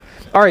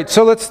All right,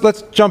 so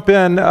let's jump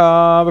in,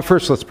 but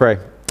first let's pray.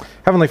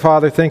 Heavenly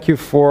Father, thank you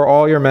for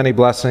all your many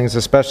blessings,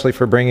 especially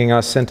for bringing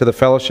us into the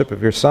fellowship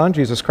of your Son,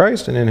 Jesus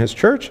Christ, and in his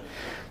church.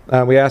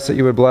 We ask that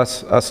you would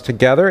bless us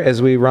together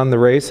as we run the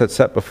race that's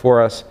set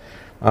before us,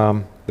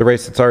 the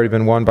race that's already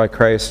been won by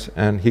Christ,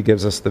 and he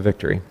gives us the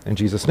victory. In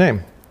Jesus'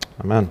 name,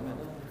 amen.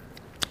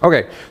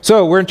 Okay,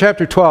 so we're in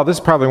chapter 12. This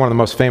is probably one of the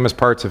most famous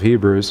parts of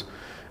Hebrews,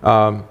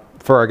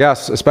 for our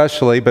guests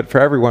especially, but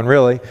for everyone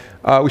really.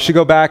 We should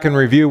go back and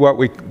review what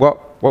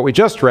we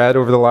just read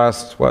over the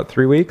last,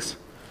 3 weeks?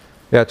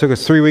 Yeah, it took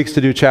us 3 weeks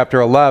to do chapter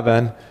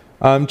 11.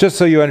 Just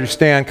so you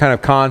understand kind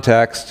of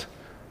context,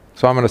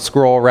 so I'm going to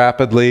scroll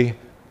rapidly.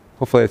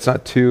 Hopefully it's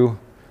not too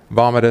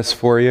vomitous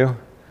for you.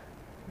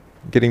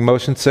 Getting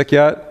motion sick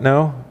yet?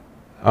 No?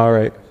 All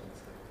right.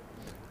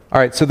 All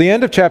right, so the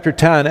end of chapter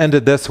 10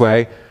 ended this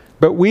way.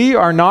 But we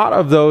are not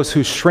of those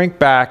who shrink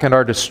back and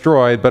are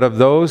destroyed, but of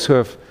those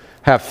who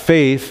have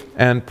faith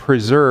and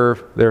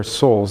preserve their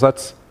souls.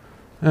 That's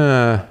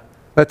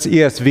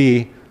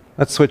ESV.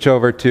 Let's switch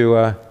over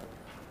to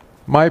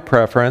my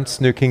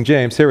preference, New King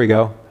James. Here we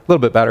go. A little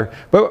bit better.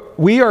 But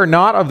we are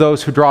not of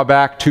those who draw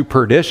back to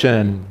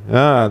perdition.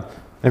 Have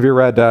you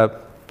read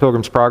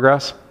Pilgrim's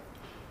Progress?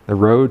 The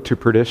Road to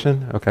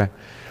Perdition? Okay.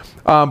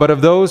 But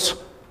of those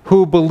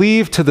who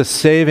believe to the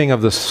saving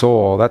of the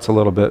soul. That's a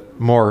little bit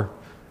more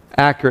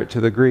accurate to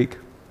the Greek.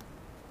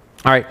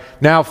 All right.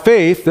 Now,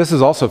 faith, this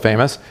is also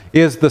famous,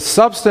 is the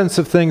substance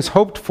of things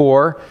hoped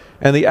for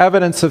and the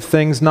evidence of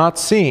things not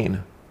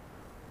seen.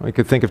 Well, you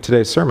could think of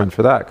today's sermon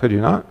for that, could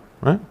you not?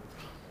 Right?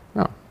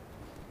 No.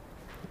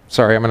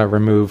 Sorry, I'm going to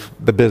remove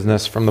the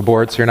business from the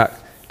board so you're not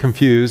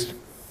confused.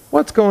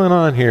 What's going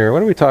on here?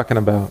 What are we talking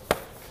about?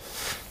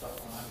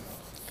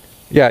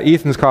 Yeah,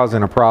 Ethan's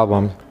causing a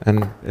problem,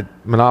 and it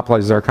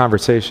monopolizes our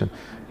conversation.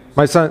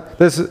 My son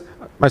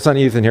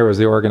Ethan here was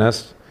the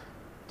organist,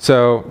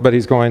 but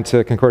he's going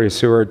to Concordia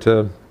Seward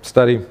to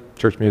study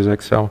church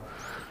music, so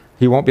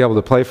he won't be able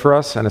to play for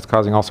us, and it's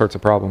causing all sorts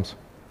of problems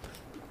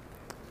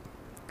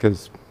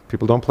because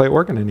people don't play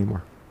organ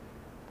anymore.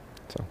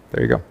 So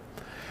there you go.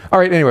 All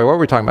right, anyway, what were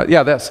we talking about?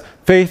 Yeah, this.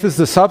 Faith is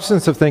the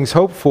substance of things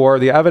hoped for,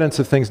 the evidence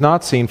of things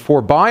not seen.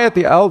 For by it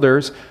the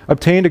elders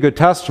obtained a good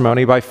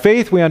testimony. By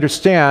faith we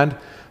understand,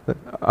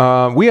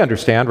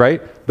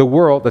 right? The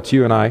world, that's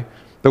you and I,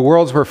 the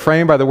worlds were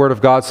framed by the word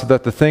of God so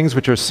that the things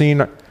which are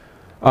seen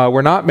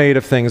were not made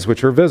of things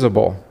which are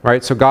visible,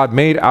 right? So God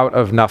made out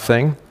of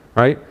nothing,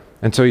 right?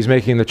 And so he's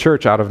making the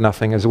church out of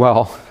nothing as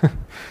well,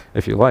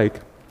 if you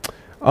like.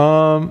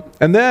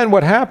 And then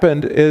what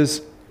happened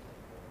is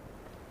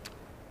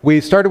we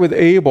started with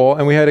Abel,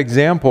 and we had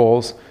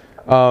examples,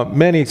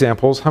 many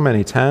examples. How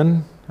many?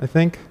 10, I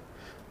think?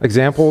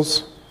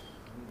 Examples?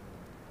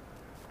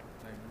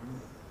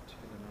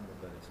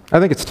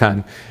 I think it's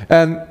 10.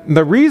 And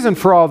the reason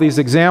for all these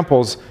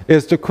examples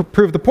is to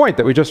prove the point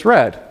that we just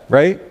read,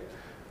 right?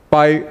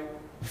 By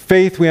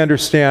faith we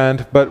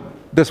understand, but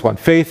this one,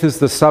 faith is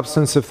the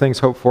substance of things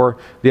hoped for,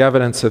 the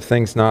evidence of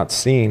things not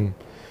seen,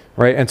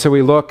 right? And so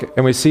we look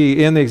and we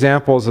see in the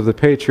examples of the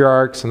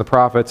patriarchs and the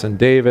prophets and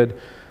David,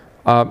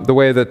 the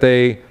way that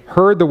they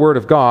heard the word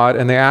of God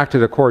and they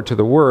acted according to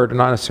the word,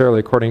 not necessarily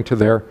according to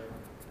their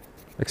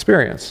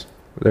experience,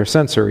 their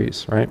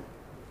sensories, right?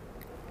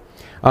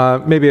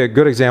 Maybe a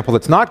good example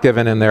that's not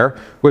given in there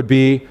would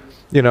be,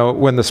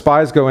 when the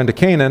spies go into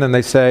Canaan and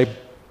they say,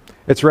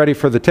 it's ready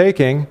for the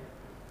taking.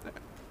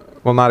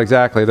 Well, not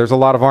exactly. There's a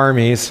lot of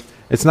armies.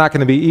 It's not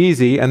going to be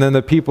easy. And then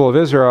the people of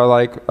Israel are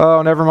like,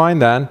 oh, never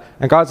mind then.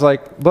 And God's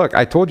like, look,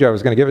 I told you I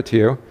was going to give it to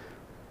you.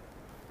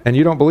 And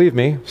you don't believe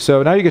me,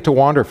 so now you get to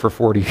wander for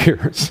 40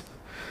 years.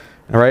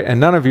 All right? And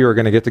none of you are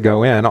going to get to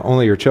go in,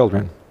 only your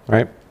children,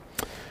 right?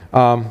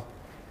 And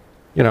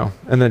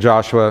then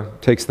Joshua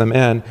takes them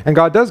in, and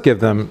God does give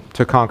them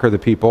to conquer the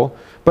people.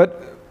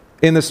 But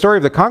in the story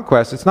of the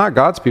conquest, it's not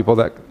God's people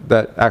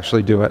that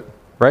actually do it,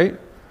 right?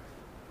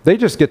 They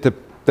just get to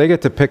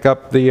pick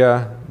up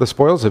the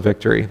spoils of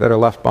victory that are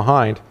left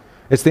behind.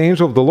 It's the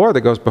angel of the Lord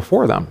that goes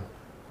before them,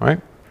 right?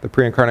 The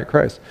pre-incarnate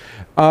Christ.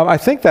 I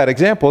think that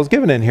example is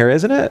given in here,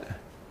 isn't it?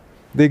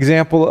 The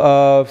example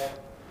of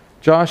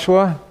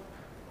Joshua,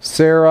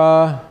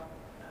 Sarah.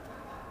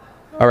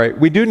 All right,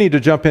 we do need to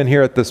jump in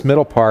here at this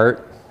middle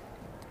part.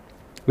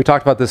 We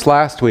talked about this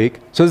last week.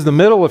 So this is the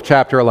middle of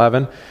chapter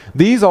 11.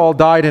 These all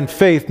died in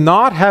faith,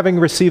 not having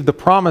received the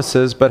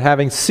promises, but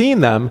having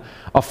seen them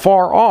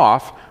afar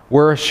off,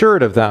 were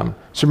assured of them.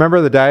 So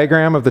remember the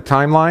diagram of the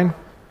timeline?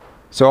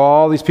 So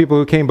all these people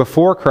who came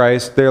before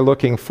Christ, they're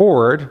looking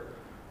forward,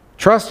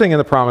 trusting in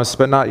the promise,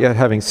 but not yet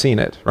having seen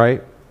it,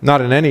 right?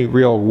 Not in any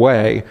real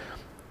way,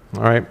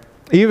 all right?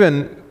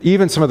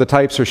 Even some of the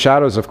types or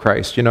shadows of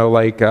Christ,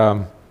 like,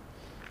 the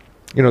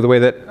way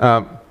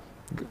that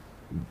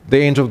the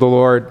angel of the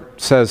Lord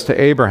says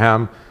to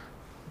Abraham,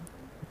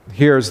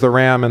 here's the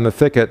ram in the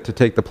thicket to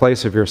take the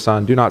place of your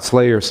son. Do not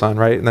slay your son,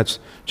 right? And that's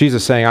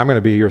Jesus saying, I'm going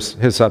to be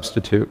his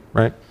substitute,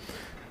 right?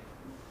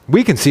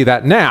 We can see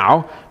that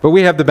now, but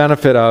we have the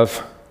benefit of,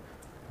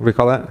 what do we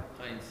call that?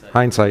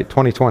 Hindsight,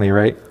 2020,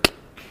 right?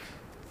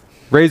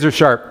 Razor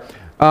sharp.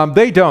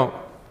 They don't,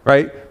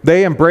 right?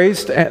 They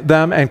embraced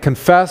them and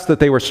confessed that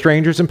they were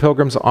strangers and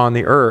pilgrims on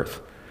the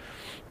earth.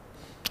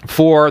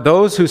 For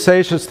those who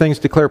say such things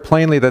declare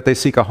plainly that they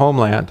seek a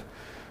homeland.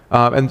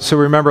 And so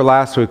remember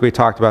last week we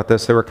talked about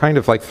this. There were kind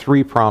of like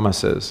three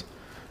promises,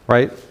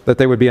 right? That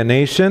they would be a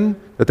nation,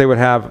 that they would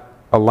have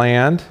a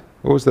land.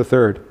 What was the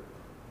third?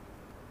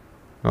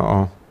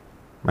 Uh-oh.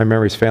 My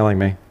memory's failing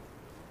me.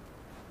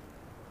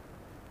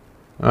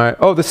 All right.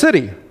 Oh, the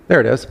city. There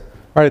it is.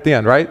 Right at the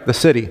end, right? The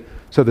city.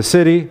 So the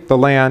city, the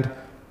land,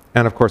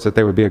 and of course that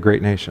they would be a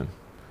great nation.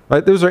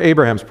 Right? Those are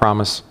Abraham's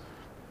promise.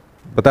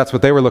 But that's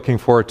what they were looking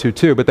forward to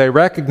too. But they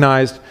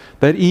recognized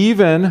that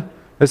even,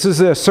 this is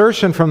an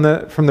assertion from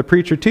the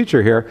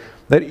preacher-teacher here,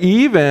 that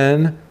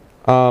even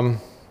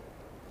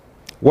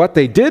what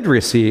they did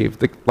receive,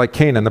 like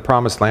Canaan, the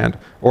promised land,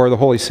 or the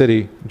holy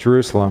city,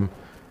 Jerusalem,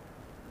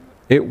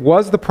 it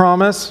was the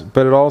promise,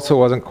 but it also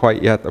wasn't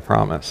quite yet the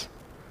promise.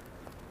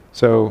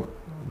 So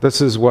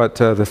this is what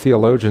the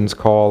theologians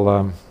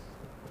call,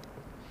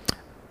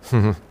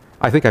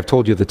 I think I've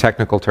told you the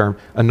technical term,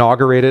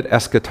 inaugurated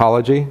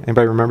eschatology.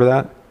 Anybody remember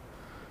that?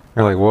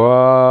 You're like,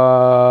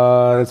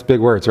 what? That's big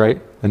words,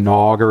 right?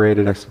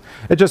 Inaugurated.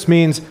 It just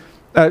means,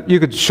 you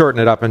could shorten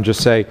it up and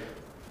just say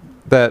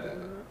that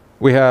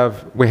we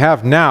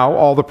have now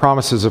all the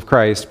promises of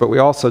Christ, but we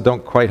also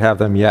don't quite have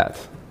them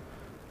yet,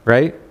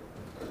 right?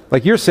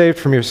 Like you're saved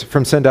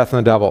from sin, death, and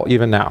the devil,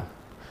 even now.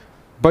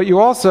 But you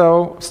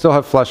also still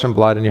have flesh and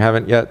blood, and you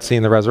haven't yet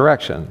seen the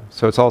resurrection.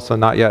 So it's also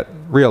not yet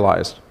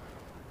realized.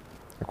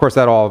 Of course,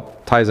 that all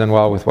ties in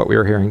well with what we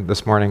were hearing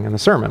this morning in the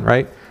sermon,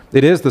 right?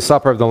 It is the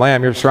supper of the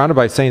Lamb. You're surrounded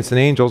by saints and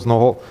angels and the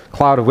whole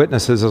cloud of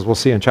witnesses, as we'll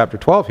see in chapter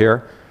 12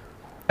 here.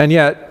 And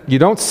yet, you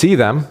don't see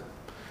them,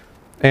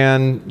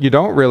 and you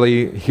don't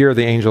really hear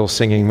the angels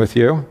singing with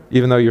you,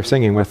 even though you're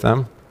singing with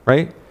them,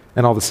 right?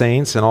 And all the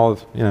saints and all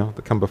of,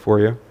 that come before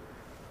you.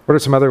 What are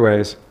some other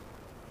ways?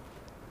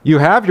 You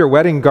have your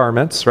wedding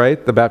garments,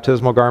 right? The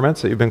baptismal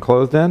garments that you've been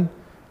clothed in.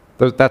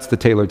 That's the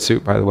tailored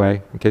suit, by the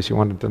way, in case you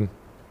wanted to, if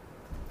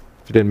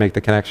you didn't make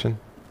the connection.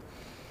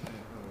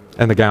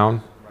 And the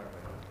gown.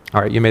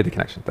 All right, you made the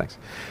connection, thanks.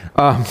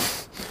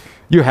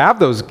 You have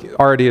those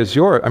already as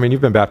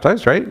you've been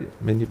baptized, right?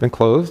 You've been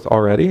clothed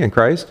already in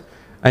Christ,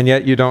 and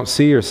yet you don't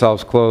see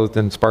yourselves clothed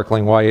in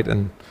sparkling white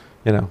and,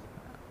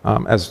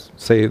 as,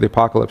 say, the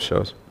apocalypse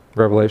shows,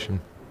 Revelation.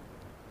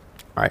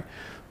 All right.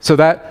 So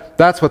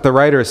that's what the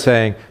writer is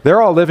saying.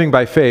 They're all living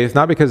by faith,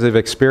 not because they've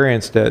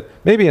experienced it,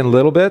 maybe in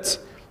little bits,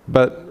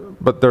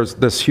 but there's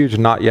this huge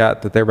not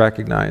yet that they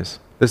recognize.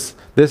 This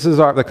is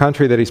the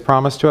country that he's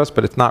promised to us,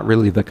 but it's not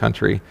really the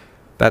country.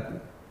 That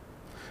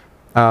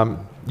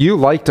you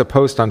like to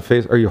post on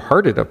Facebook, or you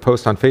hearted a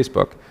post on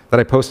Facebook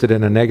that I posted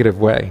in a negative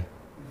way.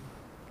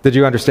 Did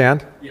you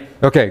understand? Yeah.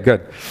 Okay,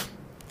 good.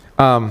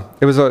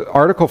 It was an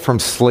article from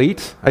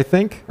Slate, I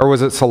think, or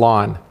was it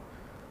Salon?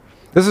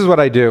 This is what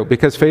I do,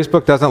 because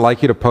Facebook doesn't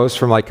like you to post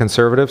from like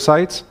conservative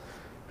sites,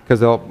 because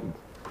they'll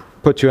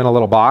put you in a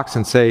little box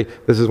and say,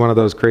 this is one of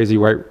those crazy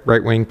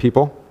right-wing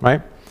people,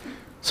 right?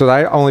 So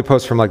I only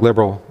post from like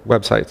liberal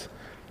websites.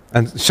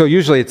 And so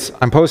usually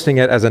I'm posting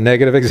it as a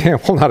negative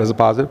example, not as a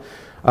positive.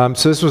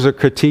 So this was a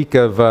critique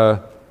of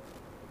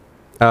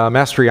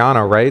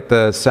Mastriano, right?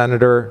 The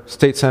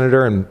state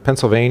senator in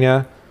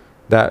Pennsylvania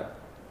that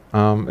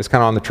is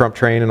kind of on the Trump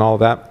train and all of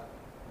that.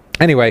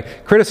 Anyway,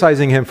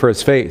 criticizing him for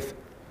his faith.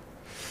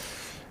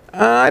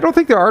 I don't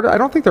think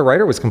the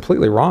writer was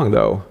completely wrong,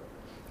 though.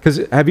 Because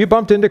have you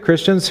bumped into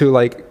Christians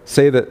who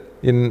say that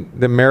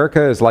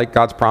America is like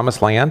God's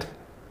promised land?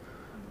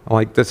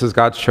 Like this is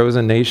God's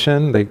chosen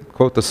nation. They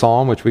quote the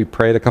Psalm, which we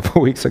prayed a couple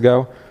of weeks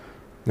ago.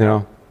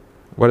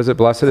 What is it?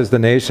 Blessed is the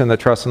nation that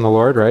trusts in the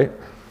Lord, right?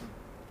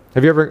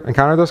 Have you ever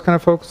encountered those kind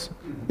of folks?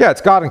 Yeah,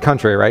 it's God and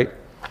country, right?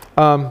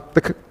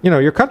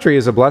 Your country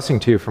is a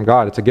blessing to you from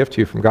God. It's a gift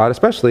to you from God,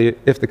 especially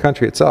if the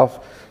country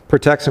itself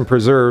protects and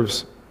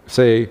preserves,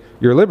 say,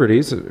 your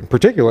liberties, in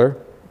particular,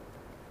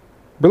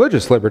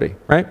 religious liberty,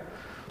 right?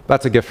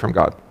 That's a gift from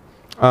God.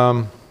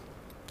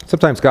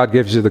 Sometimes God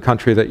gives you the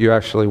country that you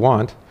actually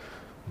want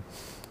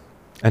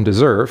and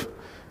deserve,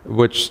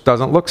 which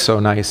doesn't look so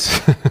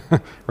nice,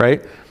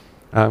 right?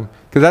 Because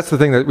that's the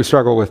thing that we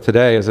struggle with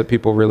today, is that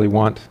people really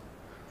want,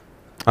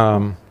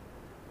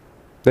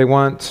 they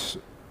want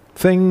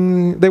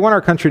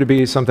our country to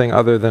be something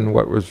other than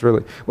what was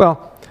really,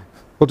 well,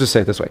 we'll just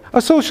say it this way,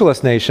 a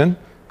socialist nation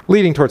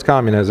leading towards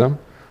communism,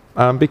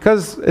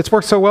 because it's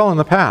worked so well in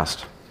the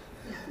past.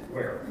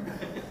 Where?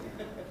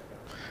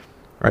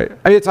 Right.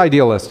 It's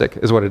idealistic,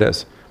 is what it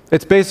is.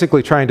 It's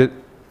basically trying to,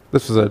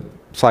 this is a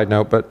side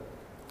note, but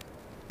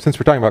since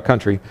we're talking about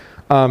country,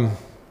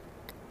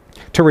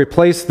 to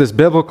replace this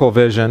biblical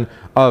vision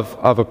of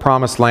a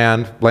promised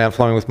land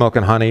flowing with milk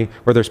and honey,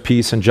 where there's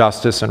peace and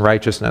justice and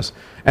righteousness,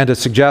 and to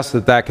suggest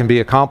that that can be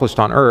accomplished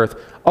on earth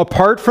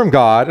apart from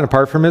God and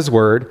apart from His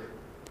Word,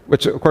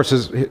 which of course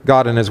is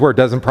God and His Word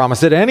doesn't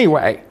promise it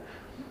anyway,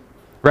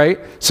 right?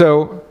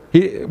 So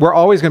we're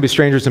always going to be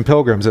strangers and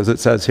pilgrims, as it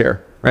says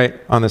here, right,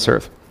 on this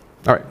earth.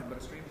 All right. But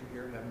a stranger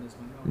here, heaven is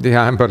my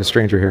Yeah, I'm but a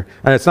stranger here.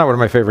 And it's not one of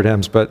my favorite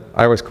hymns, but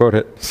I always quote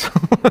it. So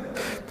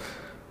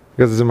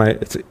because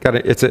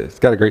it's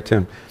got a great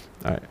tune.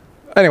 All right.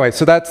 Anyway,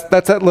 so that's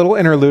that little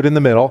interlude in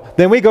the middle.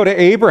 Then we go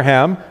to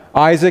Abraham,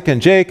 Isaac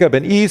and Jacob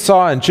and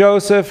Esau and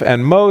Joseph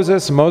and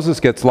Moses. Moses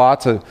gets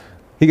lots of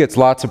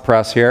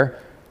press here.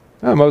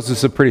 Moses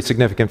is a pretty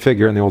significant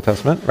figure in the Old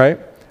Testament, right?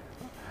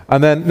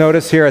 And then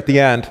notice here at the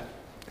end,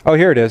 oh,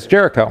 here it is,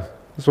 Jericho.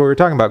 This is what we were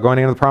talking about, going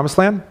into the Promised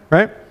Land,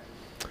 right?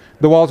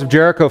 The walls of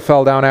Jericho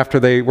fell down after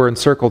they were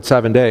encircled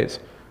 7 days.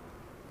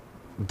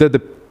 Did the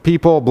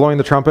people blowing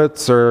the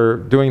trumpets or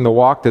doing the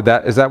walk,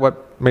 is that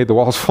what made the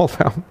walls fall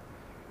down?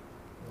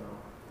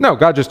 No,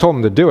 God just told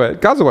them to do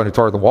it. God's the one who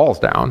tore the walls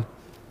down.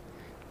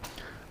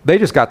 They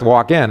just got to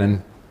walk in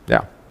and,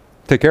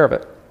 take care of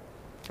it.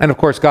 And of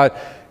course, God,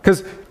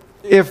 because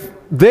if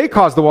they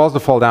caused the walls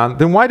to fall down,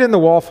 then why didn't the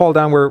wall fall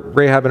down where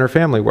Rahab and her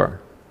family were?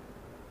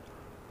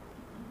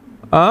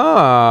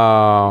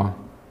 Oh,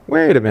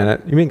 wait a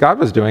minute. You mean God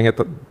was doing it?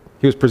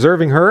 He was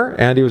preserving her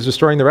and he was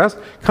destroying the rest?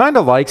 Kind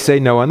of like,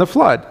 say, Noah and the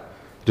flood.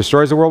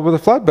 Destroys the world with a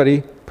flood, but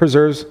he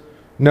preserves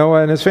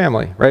Noah and his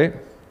family, right?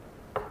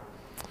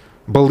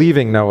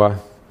 Believing Noah,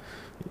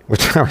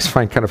 which I always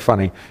find kind of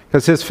funny,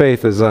 because his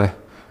faith is a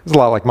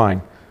lot like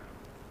mine.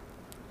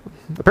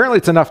 Apparently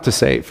it's enough to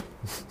save.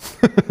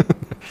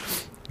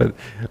 But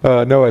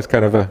Noah is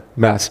kind of a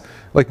mess,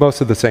 like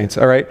most of the saints,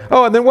 all right?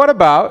 Oh, and then what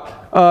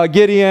about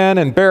Gideon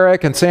and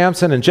Barak and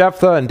Samson and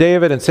Jephthah and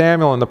David and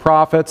Samuel and the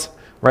prophets,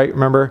 right?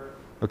 Remember?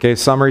 Okay,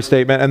 summary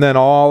statement. And then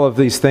all of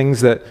these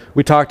things that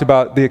we talked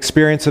about, the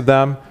experience of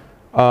them.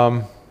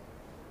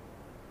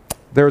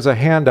 There's a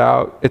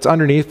handout. It's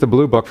underneath the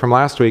blue book from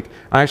last week.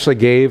 I actually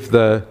gave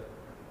the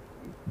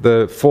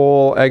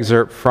full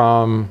excerpt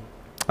from,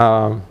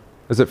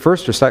 is it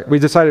first or second? We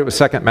decided it was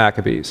Second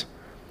Maccabees.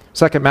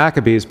 Second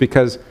Maccabees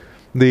because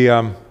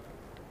one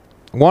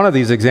of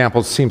these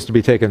examples seems to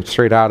be taken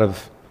straight out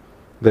of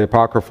the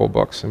apocryphal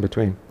books in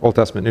between Old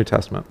Testament, New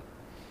Testament.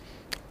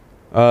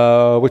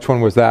 Which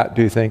one was that,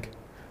 do you think?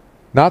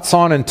 Not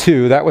Sonnen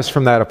 2. That was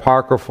from that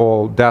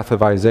apocryphal death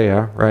of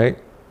Isaiah, right?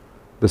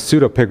 The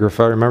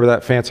pseudepigrapha, remember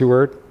that fancy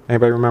word?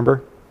 Anybody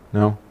remember?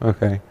 No?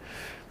 Okay.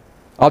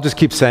 I'll just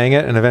keep saying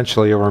it and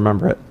eventually you'll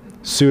remember it.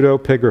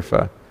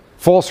 Pseudepigrapha.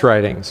 False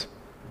writings.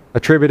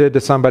 Attributed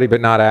to somebody but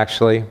not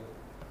actually.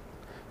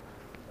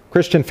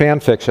 Christian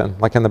fan fiction,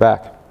 like in the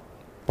back.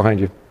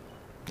 Behind you.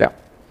 Yeah.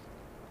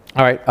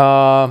 All right.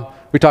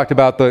 We talked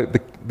about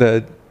the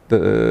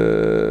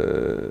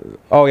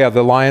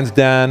lion's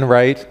den,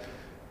 right?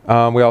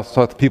 We also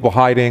talked about people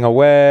hiding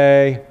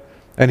away.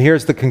 And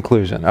here's the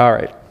conclusion. All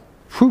right.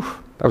 Whew,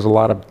 that was a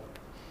lot of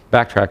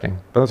backtracking,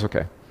 but that's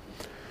okay.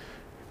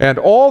 And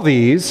all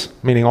these,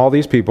 meaning all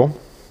these people,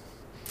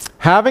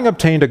 having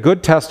obtained a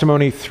good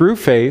testimony through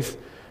faith,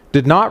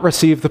 did not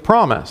receive the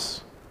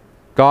promise.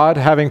 God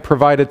having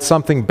provided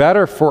something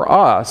better for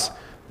us,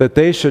 that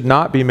they should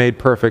not be made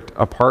perfect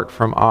apart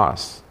from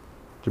us.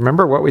 Do you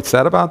remember what we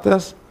said about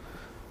this?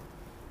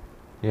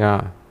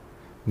 Yeah.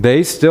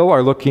 They still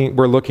were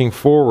looking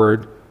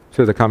forward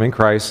to the coming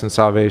Christ and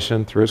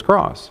salvation through his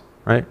cross,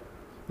 right?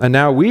 And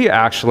now we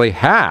actually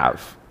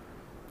have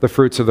the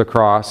fruits of the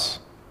cross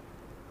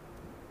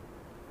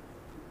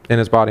in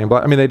his body and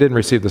blood. I mean, they didn't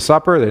receive the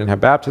supper. They didn't have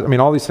baptism. I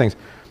mean, all these things.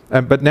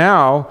 But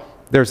now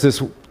there's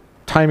this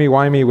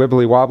timey-wimey,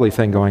 wibbly-wobbly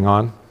thing going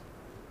on.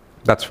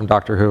 That's from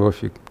Doctor Who,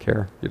 if you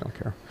care. You don't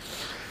care.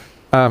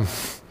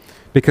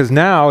 Because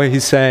now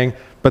he's saying,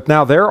 but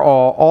now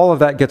all of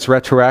that gets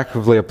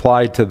retroactively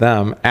applied to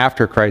them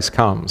after Christ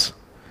comes.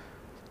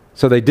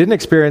 So they didn't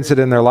experience it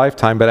in their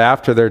lifetime, but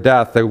after their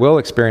death, they will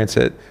experience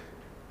it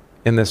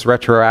in this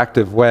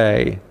retroactive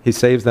way. He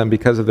saves them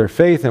because of their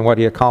faith in what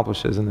he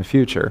accomplishes in the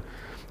future.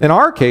 In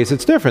our case,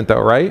 it's different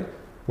though, right?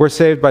 We're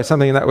saved by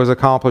something that was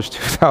accomplished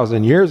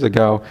 2,000 years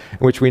ago,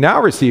 which we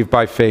now receive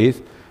by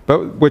faith,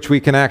 but which we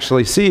can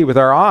actually see with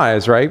our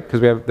eyes, right?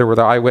 Because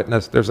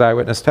there's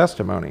eyewitness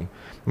testimony,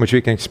 which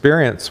we can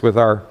experience with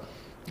our,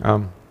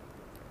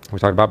 we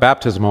talked about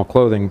baptismal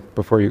clothing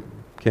before you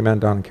came in,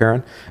 Don and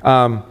Karen.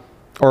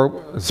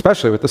 Or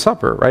especially with the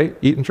supper, right?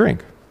 Eat and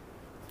drink,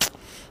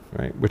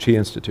 right? Which he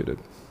instituted.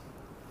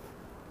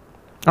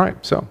 All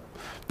right, so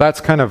that's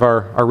kind of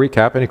our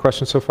recap. Any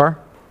questions so far?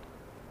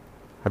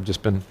 I've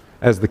just been,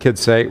 as the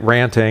kids say,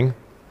 ranting.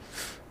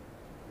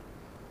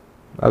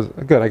 That was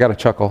good, I got a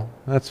chuckle.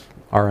 That's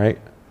all right.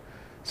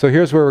 So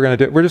here's what we're going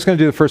to do. We're just going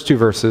to do the first 2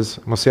 verses,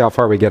 and we'll see how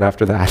far we get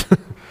after that.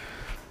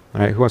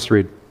 All right, who wants to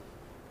read?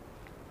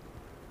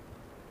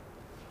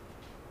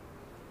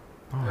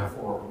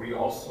 Therefore, we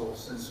also,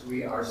 since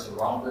we are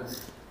surrounded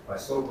by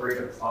so great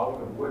a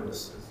cloud of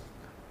witnesses,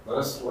 let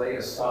us lay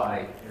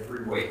aside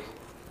every weight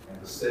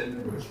and the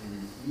sin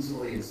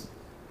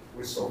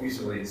which so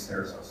easily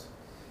ensnares us,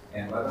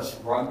 and let us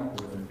run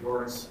with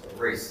endurance the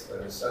race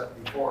that is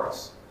set before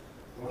us,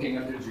 looking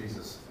unto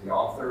Jesus, the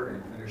author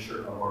and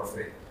finisher of our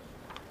faith,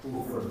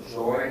 who for the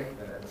joy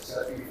that was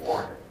set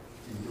before him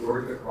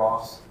endured the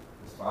cross,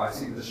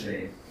 despising the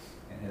shame,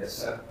 and has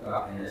sat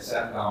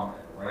down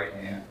at the right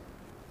hand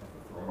of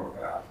the throne of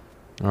God.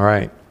 All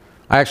right.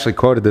 I actually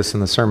quoted this in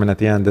the sermon at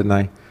the end, didn't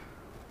I?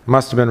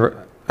 Must have been,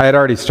 I had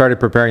already started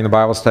preparing the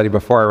Bible study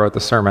before I wrote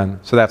the sermon,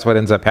 so that's what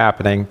ends up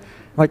happening.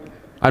 Like,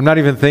 I'm not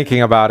even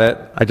thinking about it.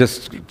 I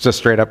just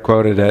straight up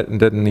quoted it and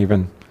didn't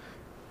even.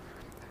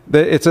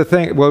 It's a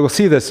thing, well, we'll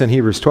see this in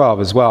Hebrews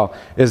 12 as well,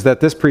 is that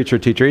this preacher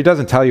teacher, he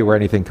doesn't tell you where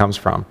anything comes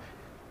from.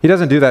 He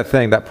doesn't do that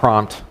thing, that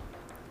prompt.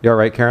 You all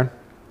right, Karen?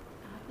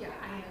 Yeah,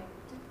 I am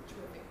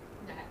terrific.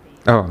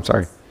 Oh, I'm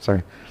sorry.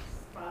 Sorry.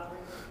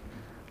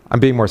 I'm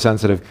being more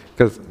sensitive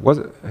because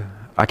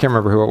I can't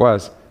remember who it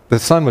was. The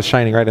sun was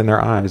shining right in their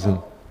eyes. And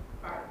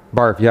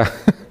Barb, yeah.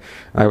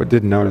 I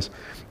didn't notice.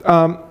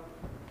 What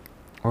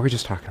were we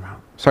just talking about?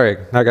 Sorry,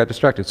 I got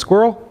distracted.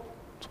 Squirrel?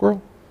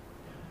 Squirrel?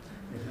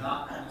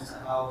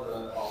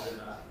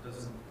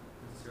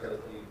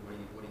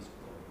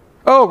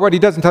 Oh, right, he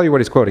doesn't tell you what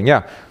he's quoting,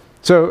 yeah.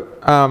 So,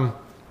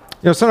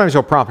 sometimes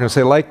you'll prompt and he'll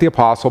say, like the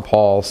Apostle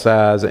Paul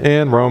says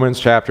in Romans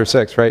chapter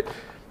 6, right?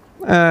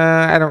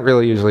 I don't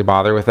really usually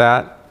bother with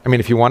that. I mean,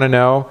 if you want to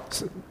know,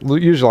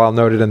 usually I'll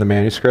note it in the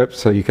manuscript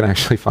so you can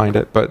actually find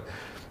it, but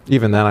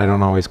even then I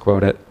don't always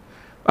quote it.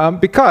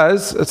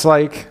 Because it's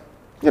like,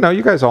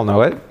 you guys all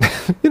know it.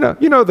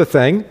 you know the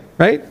thing,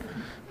 right?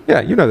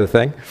 Yeah, you know the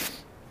thing.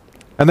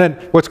 And then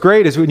what's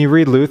great is when you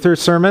read Luther's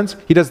sermons,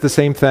 he does the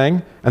same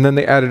thing, and then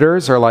the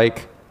editors are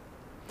like,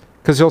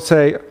 because he'll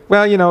say,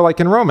 well, like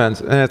in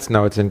Romans, and it's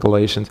in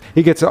Galatians.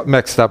 He gets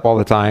mixed up all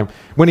the time.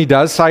 When he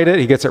does cite it,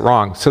 he gets it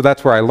wrong. So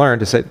that's where I learned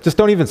to say, just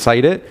don't even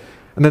cite it.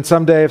 And then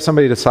someday if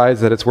somebody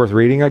decides that it's worth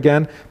reading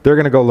again, they're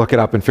going to go look it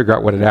up and figure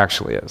out what it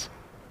actually is.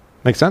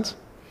 Make sense?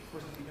 Of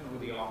course, if you know who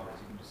the author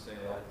is, you can just say,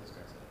 this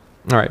guy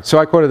said. All right, so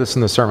I quoted this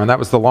in the sermon. That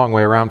was the long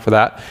way around for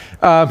that.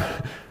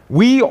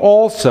 We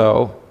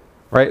also,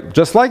 right,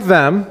 just like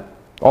them,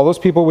 all those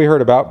people we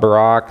heard about,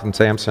 Barak and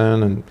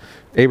Samson and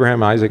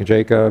Abraham, Isaac, and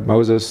Jacob,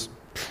 Moses,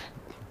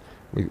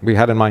 we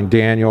had in mind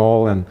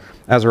Daniel and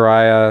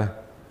Azariah.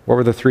 What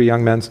were the three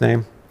young men's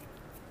name?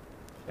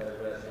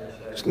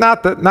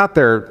 Not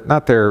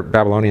their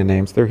Babylonian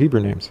names, their Hebrew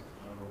names.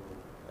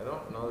 I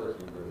don't know their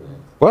Hebrew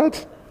names.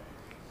 What?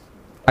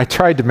 I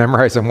tried to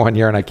memorize them one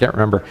year and I can't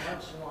remember.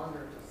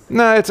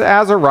 No, it's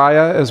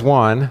Azariah is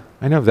one.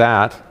 I know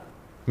that.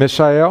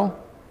 Mishael?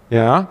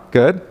 Yeah,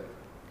 good.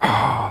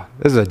 Oh,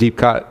 this is a deep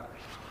cut.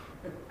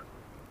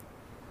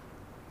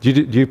 Do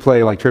you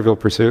play like Trivial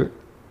Pursuit?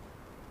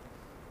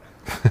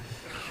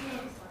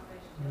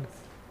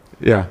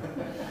 Yeah.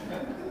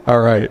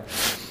 All right.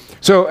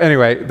 So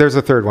anyway, there's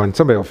a third one.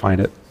 Somebody will find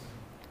it.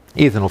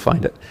 Ethan will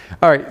find it.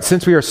 All right.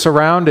 Since we are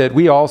surrounded,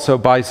 we also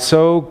by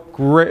so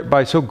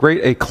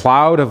great a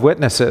cloud of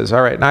witnesses.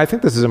 All right. Now I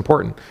think this is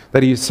important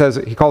that he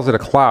calls it a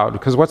cloud,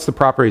 because what's the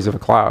properties of a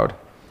cloud?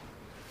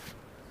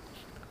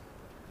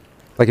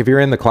 Like if you're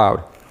in the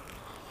cloud.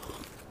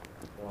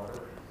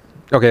 Water.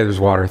 Okay, there's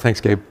water.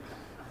 Thanks, Gabe.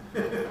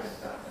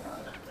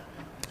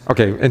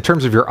 Okay, in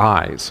terms of your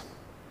eyes.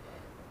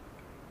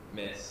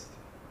 Mist.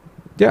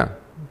 Yeah,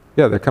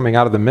 they're coming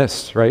out of the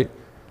mist, right?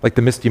 Like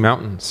the misty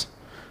mountains.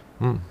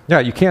 Yeah,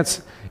 you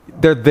can't,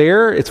 they're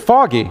there, it's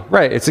foggy,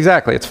 right?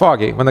 It's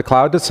foggy. When the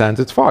cloud descends,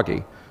 it's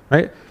foggy,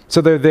 right?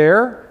 So they're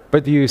there,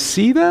 but do you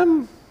see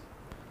them?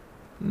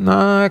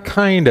 Nah,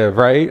 kind of,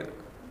 right?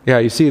 Yeah,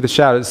 you see the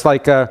shadow. It's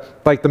like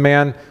the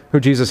man who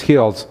Jesus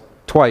healed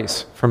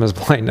twice from his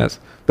blindness.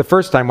 The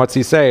first time, what's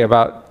he say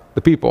about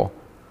the people?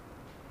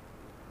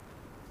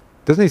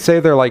 Doesn't he say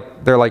they're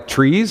like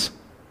trees?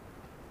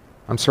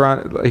 I'm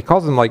surrounded. He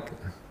calls them like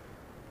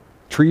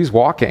trees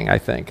walking, I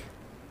think.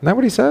 Isn't that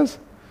what he says?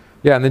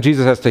 Yeah, and then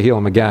Jesus has to heal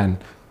him again.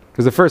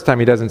 Because the first time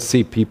he doesn't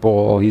see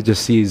people, he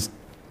just sees,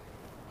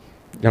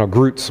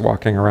 Groots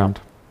walking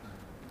around.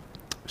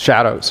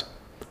 Shadows.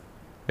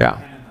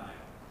 Yeah.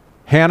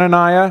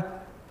 Hananiah,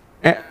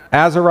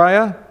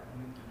 Azariah,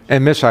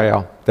 and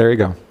Mishael. There you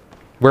go.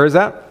 Where is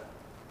that?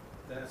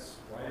 That's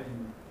right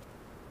in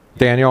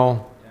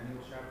Daniel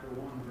chapter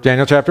 1.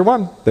 Daniel chapter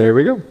 1. There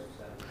we go.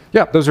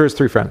 Yeah, those are his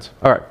three friends.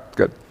 All right,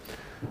 good.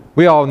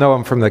 We all know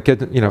him from the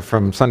kid,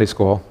 from Sunday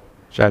school,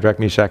 Shadrach,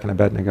 Meshach, and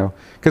Abednego,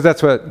 because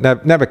that's what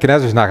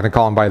Nebuchadnezzar's not going to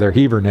call them by their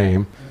Hebrew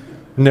name.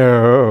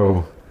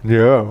 No.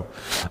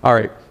 All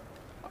right.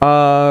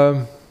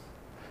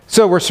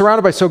 So we're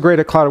surrounded by so great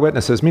a cloud of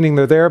witnesses, meaning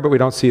they're there, but we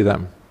don't see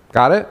them.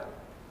 Got it?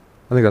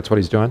 I think that's what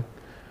he's doing.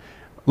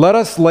 Let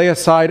us lay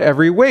aside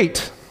every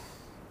weight.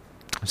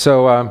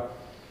 So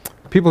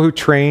people who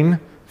train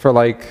for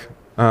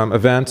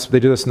events, they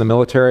do this in the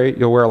military.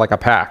 You'll wear like a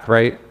pack,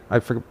 right? I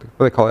forget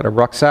what they call it, a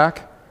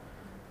rucksack.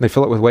 They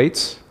fill it with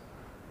weights,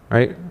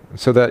 right?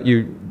 So that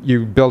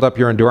you build up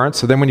your endurance.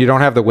 So then when you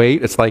don't have the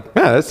weight, it's like,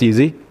 that's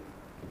easy.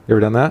 You ever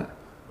done that?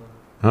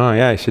 Oh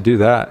yeah, you should do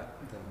that.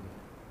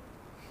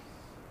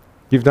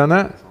 You've done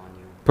that?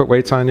 Put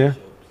weights on you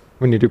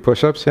when you do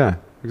push-ups? Yeah,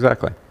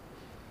 exactly.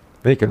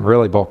 Then you can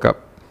really bulk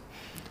up.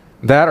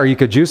 That, or you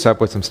could juice up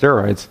with some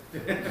steroids.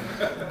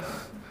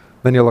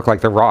 Then you'll look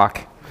like The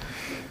Rock.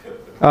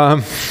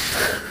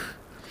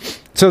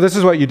 So this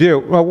is what you do.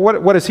 Well,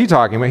 what is he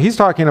talking about? He's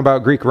talking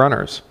about Greek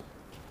runners.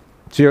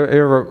 So you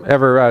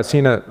ever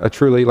seen a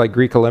truly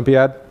Greek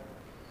Olympiad?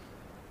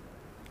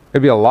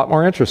 It'd be a lot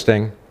more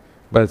interesting,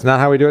 but it's not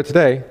how we do it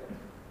today.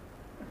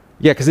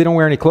 Yeah, because they don't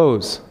wear any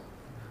clothes.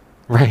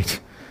 Right.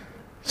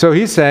 So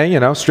he's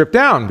saying, strip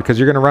down because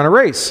you're going to run a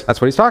race.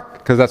 That's what he's talking,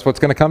 because that's what's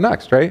going to come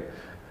next, right?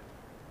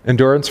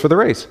 Endurance for the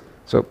race.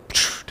 So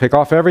take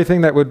off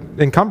everything that would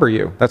encumber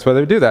you. That's why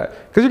they do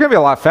that, because you're going to be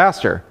a lot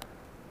faster.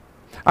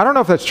 I don't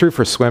know if that's true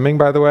for swimming,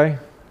 by the way.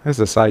 This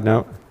is a side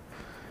note.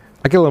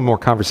 I get a little more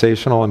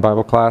conversational in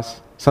Bible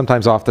class,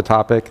 sometimes off the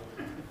topic.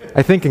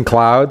 I think in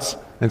clouds,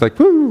 and it's like,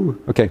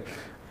 woo, okay.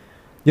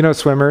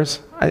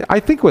 Swimmers, I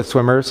think with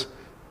swimmers,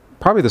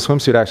 probably the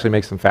swimsuit actually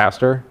makes them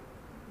faster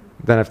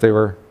than if they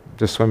were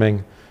just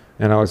swimming,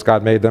 as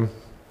God made them.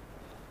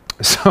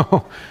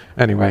 So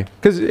anyway,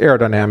 because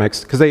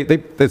aerodynamics, because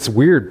it's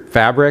weird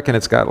fabric and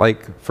it's got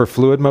for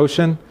fluid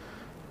motion.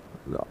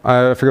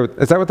 I forget,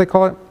 is that what they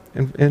call it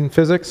in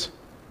physics?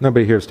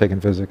 Nobody here has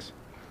taken physics.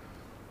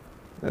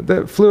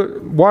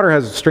 Water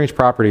has strange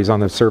properties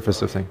on the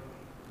surface of things.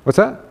 What's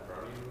that?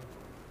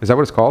 Is that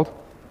what it's called?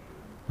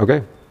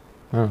 Okay.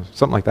 Oh,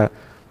 something like that.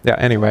 Yeah,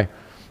 anyway.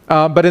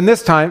 But in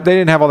this time, they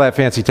didn't have all that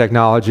fancy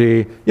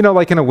technology.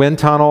 Like in a wind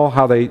tunnel,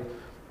 how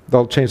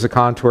they'll change the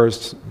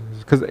contours.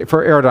 Because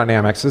for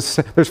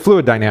aerodynamics, there's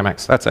fluid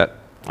dynamics. That's it.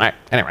 All right,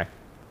 anyway.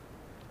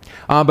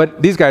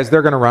 But these guys,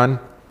 they're going to run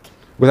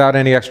without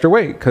any extra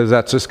weight, because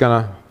that's just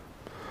going to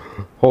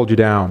hold you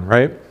down,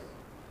 right?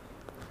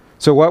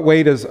 So what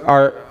weight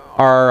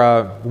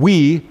are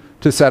we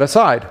to set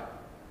aside?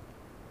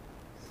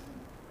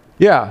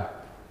 Yeah.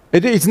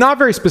 It's not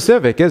very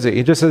specific, is it?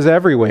 He just says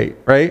every weight,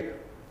 right?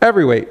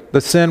 Every weight.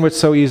 The sin which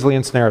so easily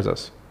ensnares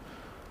us.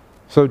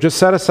 So just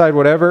set aside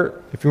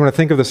whatever, if you want to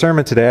think of the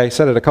sermon today, I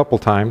said it a couple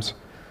times,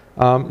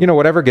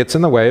 whatever gets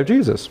in the way of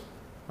Jesus,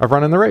 of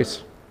running the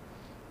race.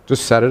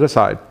 Just set it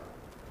aside.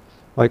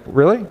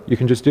 Really? You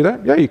can just do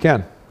that? Yeah, you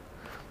can.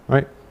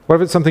 Right? What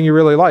if it's something you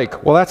really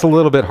like? Well, that's a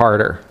little bit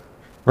harder,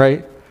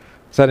 right?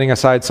 Setting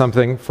aside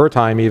something for a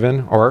time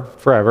even, or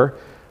forever,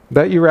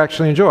 that you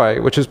actually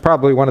enjoy, which is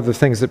probably one of the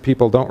things that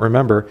people don't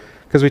remember,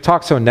 because we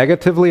talk so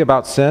negatively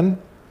about sin.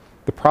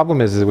 The problem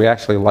is we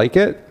actually like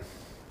it.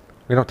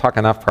 We don't talk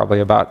enough probably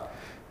about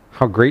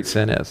how great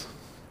sin is.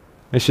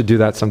 We should do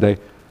that someday.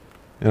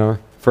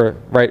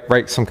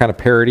 Write some kind of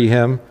parody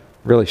hymn,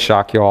 really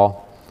shock you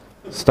all.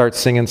 Start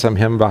singing some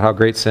hymn about how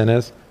great sin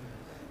is.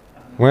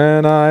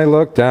 When I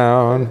look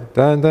down,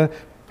 dun, dun,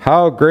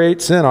 how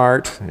great sin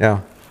art.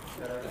 Yeah.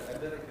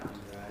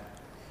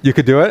 You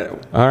could do it?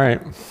 All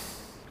right.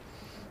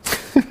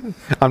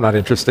 I'm not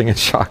interested in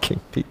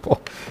shocking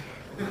people.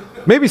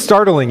 Maybe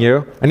startling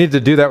you. I needed to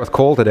do that with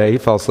Cole today. He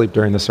fell asleep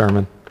during the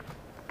sermon.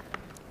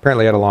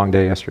 Apparently, he had a long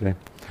day yesterday.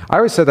 I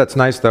always said that's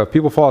nice, though. If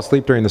people fall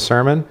asleep during the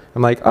sermon,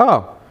 I'm like,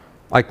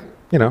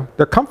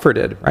 they're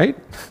comforted, right?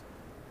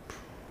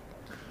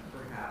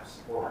 Perhaps.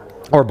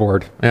 Or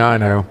bored. Yeah, I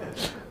know.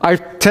 I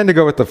tend to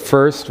go with the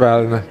first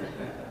rather than...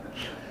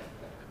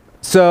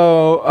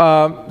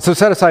 So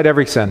set aside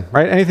every sin,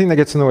 right? Anything that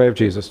gets in the way of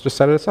Jesus, just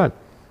set it aside.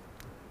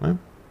 Right?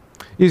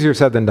 Easier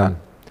said than done.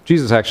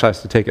 Jesus actually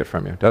has to take it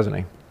from you, doesn't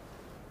he?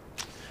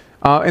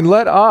 And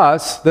let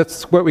us,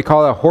 that's what we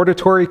call a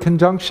hortatory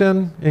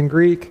conjunction in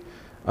Greek.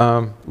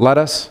 Let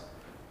us,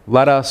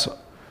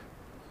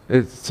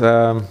 it's,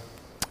 I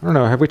don't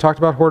know, have we talked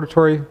about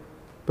hortatory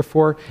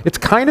before? It's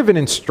kind of an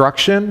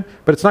instruction,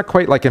 but it's not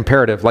quite like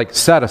imperative, like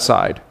set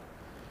aside.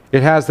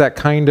 It has that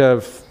kind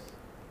of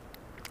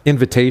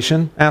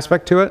invitation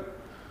aspect to it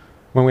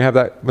when we have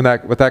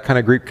with that kind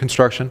of Greek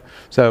construction.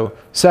 So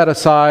set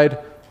aside,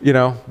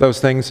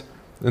 those things,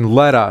 and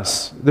let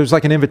us. There's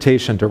like an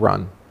invitation to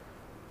run.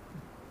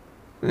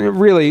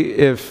 Really,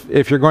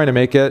 if you're going to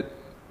make it,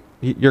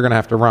 you're going to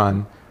have to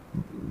run.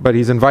 But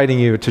he's inviting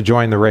you to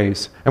join the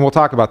race. And we'll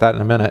talk about that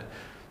in a minute,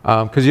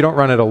 because you don't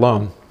run it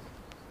alone.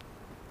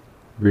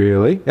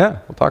 Really? Yeah,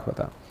 we'll talk about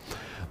that.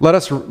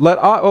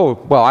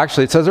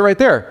 Actually, it says it right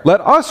there.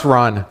 Let us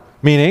run,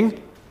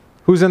 meaning,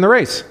 who's in the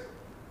race?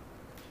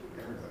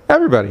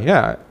 Everybody,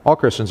 yeah. All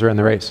Christians are in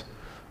the race.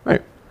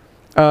 Right.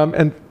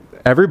 And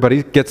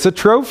everybody gets a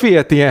trophy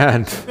at the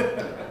end.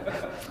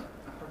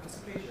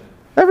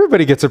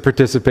 Everybody gets a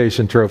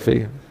participation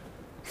trophy.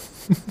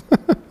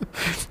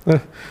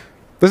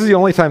 This is the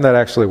only time that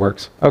actually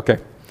works. Okay.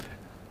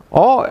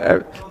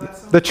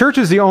 The church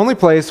is the only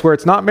place where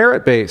it's not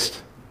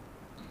merit-based.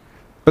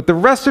 But the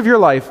rest of your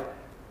life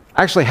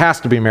actually has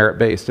to be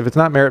merit-based. If it's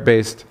not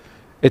merit-based,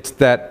 it's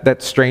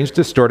that strange,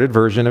 distorted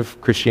version of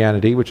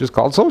Christianity, which is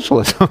called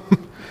socialism.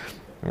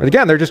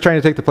 Again, they're just trying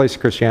to take the place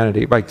of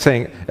Christianity by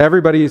saying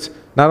everybody's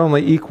not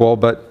only equal,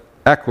 but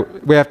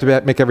we have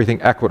to make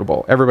everything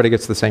equitable. Everybody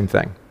gets the same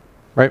thing,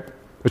 right?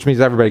 Which means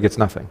everybody gets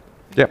nothing.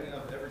 Yeah. Thinking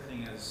of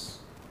everything as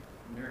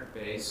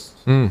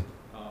merit-based, Mm. and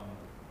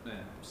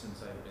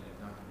since I've been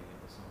inducted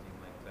into something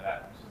like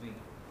that, I think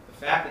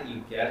the fact that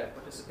you get a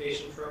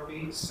participation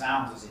trophy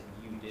sounds as if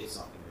you did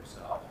something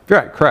yourself.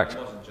 Right, correct. It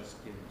wasn't just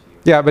given to you.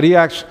 Yeah, but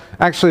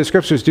actually the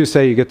scriptures do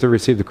say you get to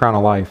receive the crown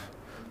of life.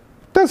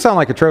 Does sound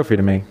like a trophy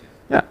to me.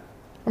 Yeah.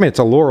 I mean, it's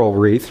a laurel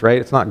wreath, right?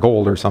 It's not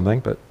gold or something,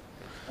 but...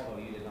 Although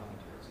you did nothing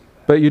to receive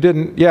but you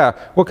didn't, yeah.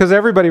 Well, because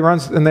everybody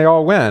runs and they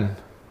all win.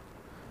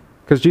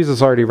 Because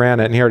Jesus already ran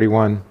it and he already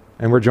won,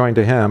 and we're joined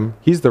to him.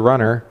 He's the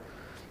runner.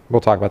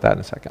 We'll talk about that in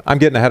a second. I'm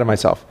getting ahead of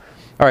myself.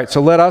 All right,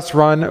 so let us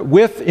run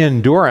with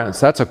endurance.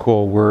 That's a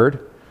cool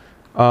word.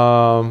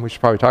 We should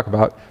probably talk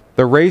about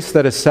the race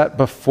that is set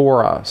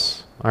before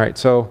us. All right,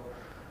 so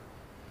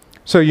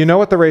you know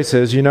what the race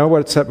is. You know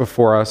what's set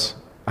before us.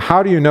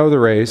 How do you know the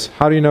race?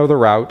 How do you know the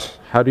route?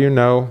 How do you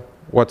know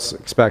what's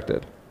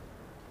expected?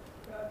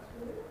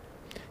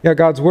 Yeah,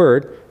 God's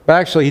word. But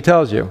actually, he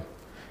tells you.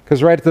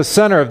 Because right at the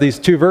center of these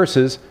two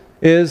verses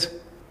is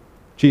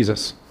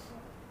Jesus.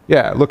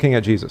 Yeah, looking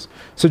at Jesus.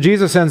 So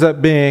Jesus ends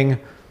up being,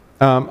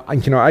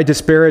 I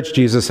disparage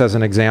Jesus as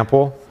an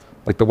example.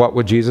 Like the what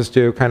would Jesus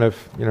do kind of,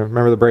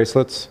 remember the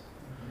bracelets?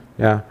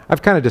 Yeah,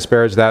 I've kind of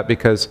disparaged that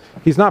because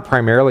he's not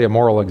primarily a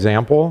moral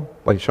example,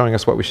 like showing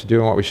us what we should do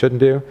and what we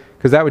shouldn't do,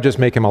 because that would just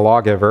make him a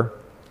lawgiver.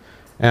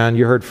 And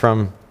you heard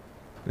from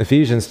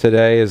Ephesians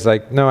today is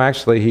like, no,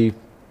 actually,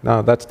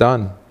 that's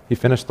done. He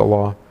finished the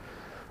law.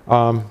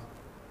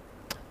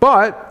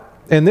 But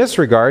in this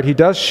regard, he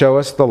does show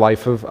us the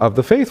life of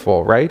the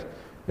faithful, right?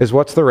 Is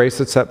what's the race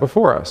that's set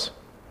before us?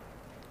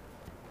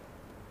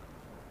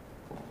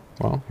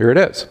 Well, here it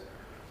is.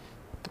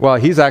 Well,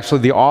 he's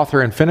actually the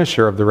author and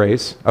finisher of the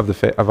race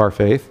of our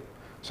faith.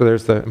 So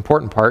there's the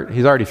important part.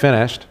 He's already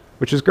finished,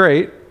 which is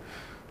great.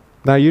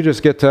 Now you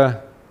just get to,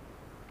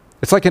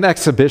 it's like an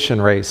exhibition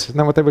race. Isn't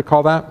that what they would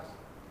call that?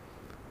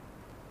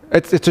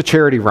 It's a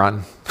charity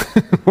run.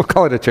 We'll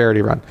call it a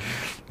charity run,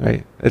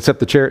 right?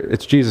 Except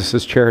it's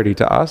Jesus' charity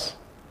to us.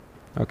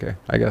 Okay,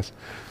 I guess.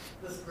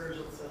 This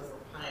version says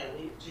the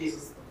pioneer,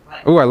 Jesus the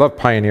pioneer. Oh, I love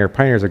pioneer.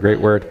 Pioneer is a great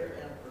word.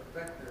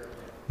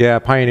 Yeah,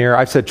 pioneer.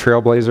 I've said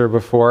trailblazer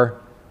before.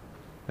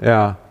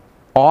 Yeah.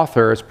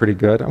 Author is pretty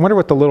good. I wonder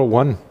what the little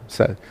one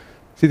said.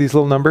 See these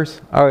little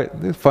numbers? Oh,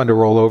 it's fun to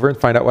roll over and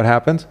find out what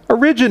happens.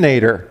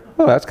 Originator.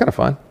 Oh, that's kind of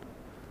fun.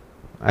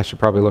 I should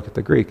probably look at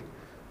the Greek.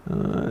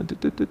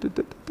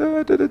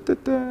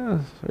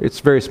 It's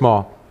very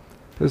small.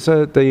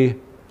 The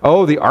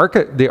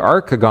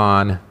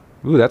archegon.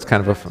 Ooh, that's kind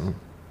of a fun,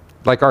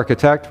 like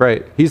architect,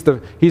 right? He's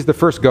the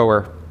first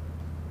goer.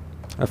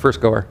 A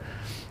first goer.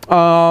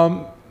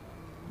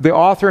 The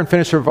author and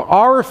finisher of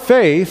our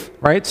faith,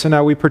 right? So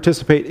now we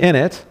participate in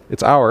it.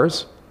 It's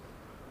ours.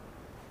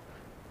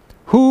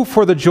 Who,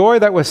 for the joy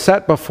that was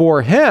set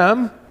before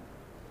him,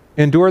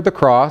 endured the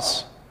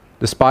cross,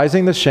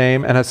 despising the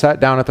shame, and has sat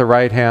down at the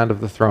right hand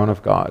of the throne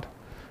of God.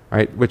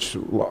 Right? Which,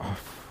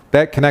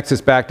 that connects us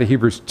back to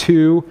Hebrews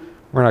 2.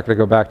 We're not going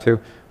to go back to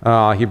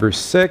Hebrews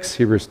 6,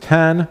 Hebrews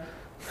 10.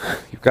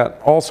 You've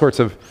got all sorts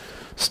of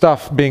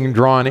stuff being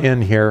drawn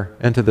in here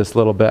into this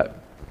little bit.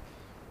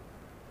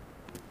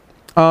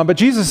 But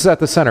Jesus is at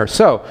the center.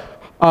 So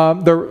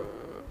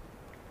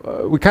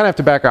we kind of have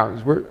to back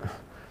out.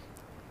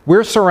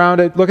 We're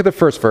surrounded. Look at the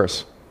first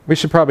verse. We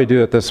should probably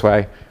do it this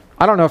way.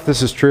 I don't know if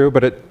this is true,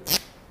 but it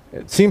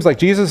seems like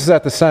Jesus is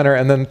at the center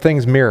and then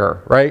things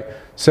mirror, right?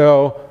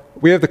 So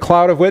we have the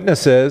cloud of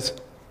witnesses.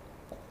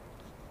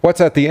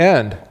 What's at the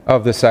end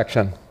of this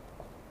section?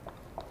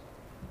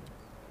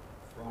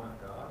 Throne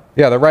of God.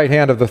 Yeah, the right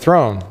hand of the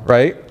throne,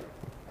 right?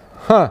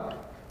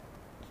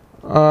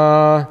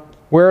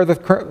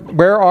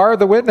 Where are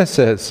the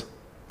witnesses?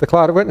 The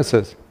cloud of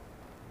witnesses.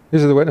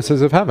 These are the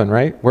witnesses of heaven,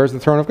 right? Where's the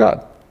throne of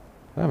God?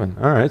 Heaven.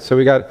 All right, so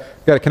we got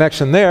a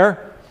connection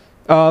there.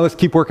 Let's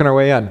keep working our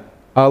way in.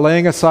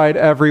 Laying aside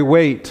every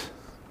weight.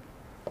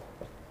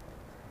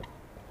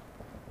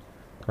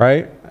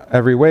 Right?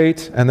 Every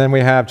weight. And then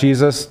we have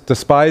Jesus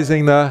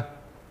despising the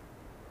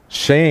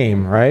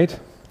shame, right?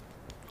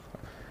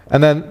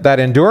 And then that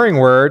enduring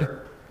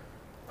word,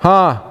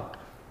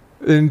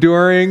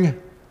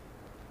 enduring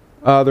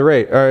the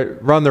race,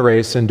 run the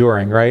race,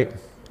 enduring, right?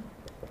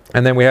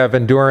 And then we have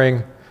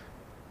enduring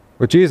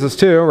with Jesus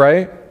too,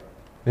 right?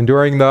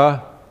 Enduring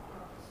the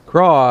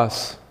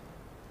cross.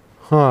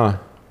 I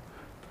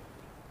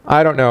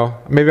don't know.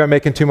 Maybe I'm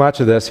making too much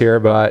of this here,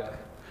 but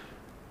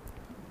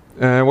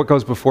what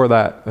goes before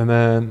that? And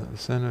then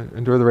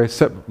endure the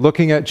race.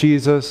 Looking at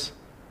Jesus.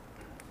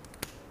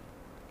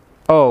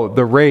 Oh,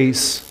 the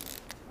race.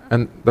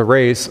 And the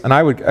race. And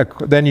I would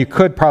then you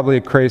could probably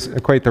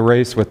equate the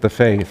race with the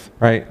faith,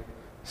 right?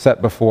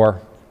 Set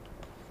before.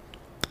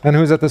 And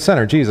who's at the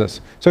center?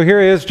 Jesus. So here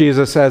is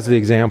Jesus as the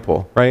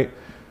example, right?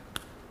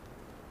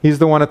 He's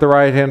the one at the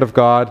right hand of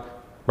God,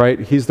 right?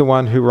 He's the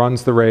one who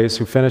runs the race,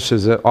 who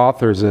finishes it,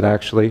 authors it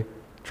actually,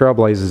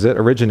 trailblazes it,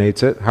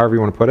 originates it, however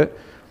you want to put it.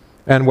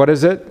 And what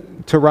is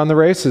it to run the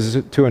race?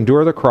 Is to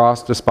endure the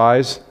cross,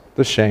 despise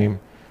the shame,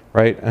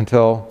 right?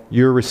 Until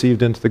you're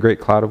received into the great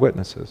cloud of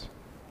witnesses.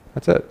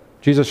 That's it.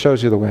 Jesus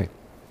shows you the way.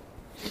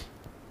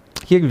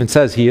 He even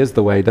says he is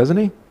the way, doesn't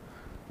he?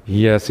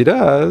 Yes, he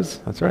does.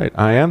 That's right.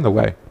 I am the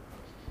way.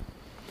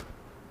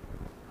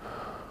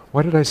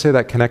 Why did I say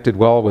that connected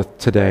well with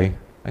today?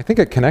 I think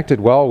it connected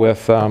well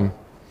with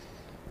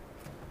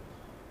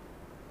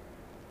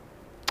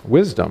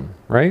wisdom,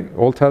 right?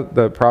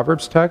 The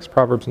Proverbs text,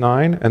 Proverbs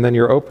 9, and then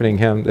your opening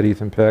hymn that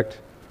Ethan picked,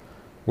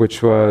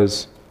 which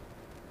was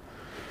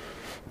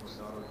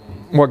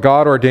what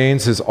God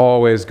ordains is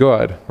always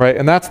good, right?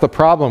 And that's the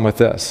problem with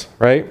this,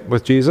 right?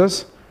 With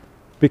Jesus.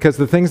 Because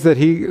the things that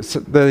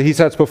he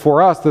sets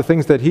before us,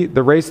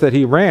 the race that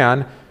he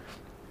ran,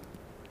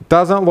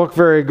 doesn't look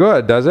very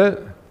good, does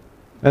it?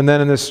 And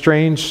then in this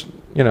strange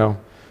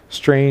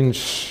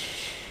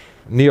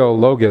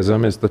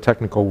neologism is the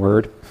technical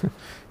word, to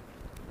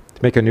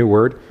make a new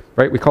word,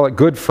 right? We call it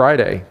Good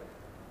Friday.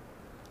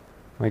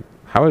 Like,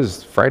 how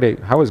is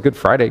Good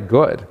Friday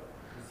good?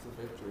 It's the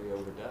victory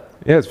over death.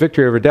 Yeah, it's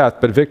victory over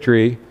death, but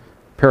victory,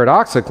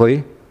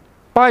 paradoxically,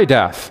 by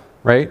death,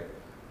 right?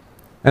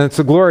 And it's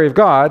the glory of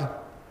God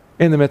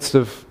in the midst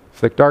of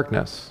thick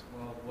darkness.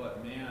 Well,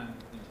 what man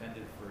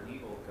intended for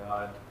evil,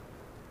 God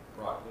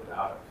brought good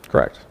out of.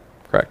 Correct.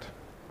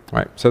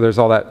 Right. So there's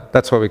all that.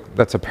 That's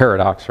a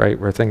paradox, right?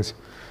 Where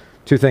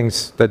two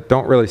things that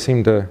don't really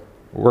seem to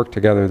work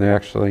together,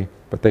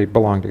 but they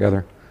belong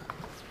together.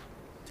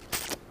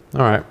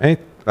 All right.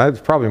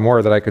 There's probably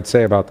more that I could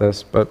say about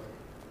this, but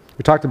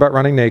we talked about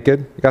running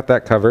naked. We got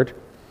that covered.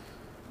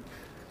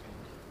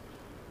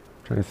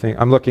 Trying to think.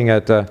 I'm looking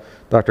at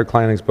Dr.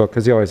 Kleinig's book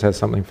because he always has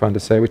something fun to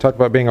say. We talked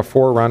about being a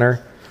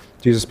forerunner,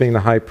 Jesus being the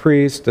high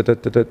priest,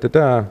 taking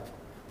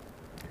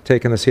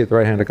the seat at the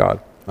right hand of God.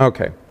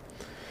 Okay.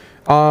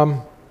 I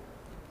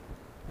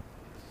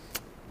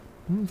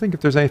don't think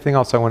if there's anything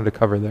else I wanted to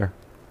cover there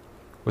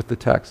with the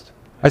text.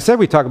 I said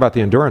we talk about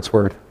the endurance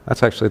word.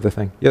 That's actually the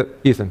thing. Yeah,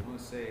 Ethan. I want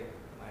to say,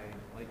 I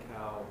like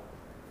how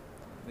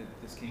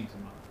this came to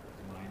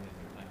mind, and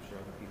I'm sure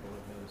other people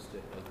have noticed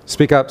it. As well.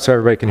 Speak up so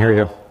everybody can hear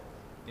you.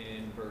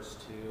 In verse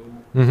 2,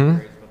 Mm-hmm.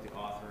 where it's about the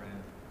author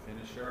and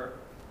finisher,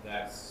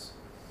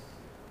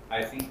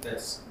 I think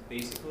that's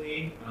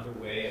basically another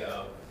way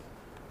of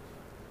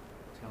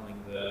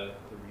telling the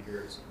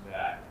readers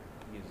that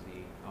he is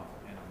the Alpha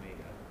and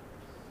Omega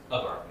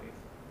of our faith.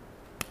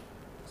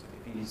 So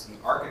if he's the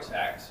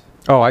architect,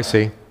 Oh, I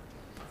see.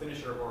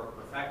 finisher, or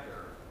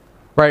perfecter,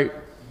 Right.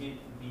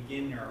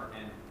 beginner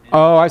and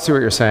Oh, I see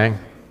what you're saying.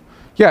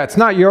 Yeah, it's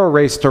not your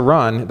race to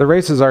run. The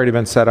race has already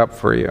been set up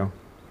for you.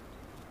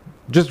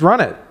 Just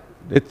run it.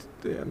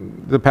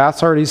 The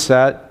path's already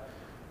set.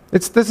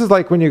 This is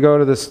like when you go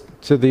to this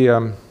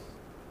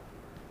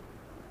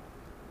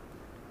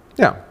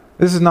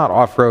is not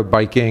off-road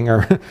biking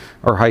or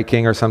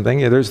hiking or something.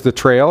 Yeah, there's the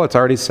trail. It's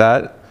already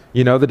set.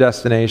 You know the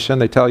destination.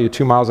 They tell you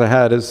 2 miles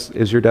ahead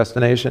is your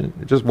destination.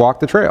 You just walk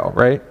the trail,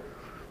 right?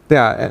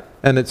 Yeah,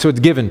 and so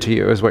it's given to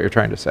you is what you're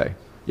trying to say.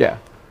 Yeah,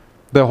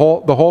 the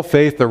whole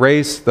faith, the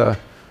race,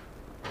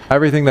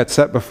 everything that's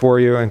set before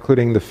you,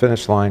 including the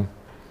finish line.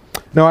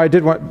 No, I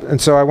did want, and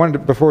so I wanted to,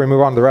 before we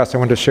move on to the rest, I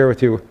wanted to share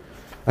with you.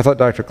 I thought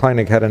Dr.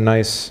 Kleinig had a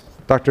nice.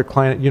 Dr.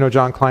 Kleinig, you know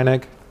John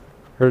Kleinig?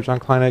 Heard of John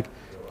Kleinig?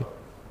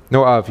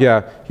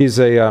 Yeah. He's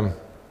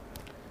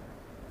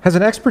has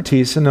an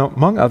expertise in,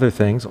 among other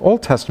things,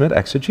 Old Testament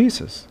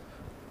exegesis.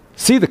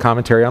 See the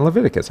commentary on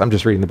Leviticus. I'm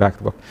just reading the back of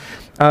the book.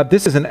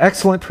 This is an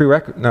excellent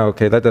prerequisite. No,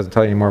 okay, that doesn't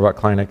tell you any more about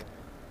Kleinig.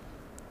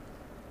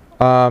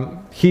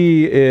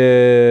 He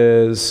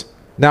is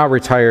now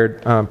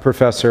retired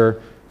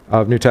professor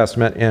of New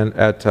Testament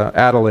at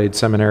Adelaide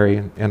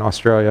Seminary in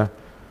Australia,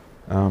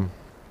 and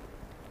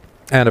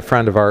a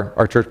friend of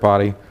our church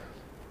body.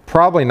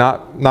 Probably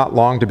not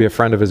long to be a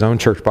friend of his own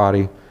church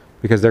body,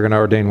 because they're going to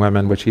ordain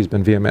women, which he's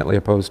been vehemently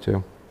opposed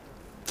to.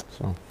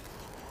 So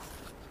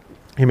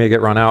he may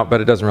get run out,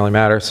 but it doesn't really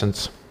matter,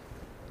 since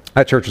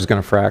that church is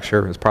going to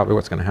fracture. Is probably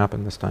what's going to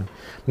happen this time.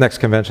 Next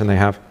convention they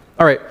have.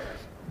 All right.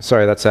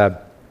 Sorry, that's sad.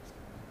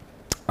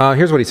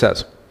 Here's what he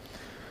says.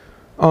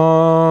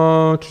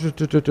 All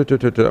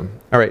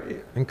right.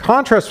 In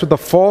contrast with the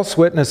false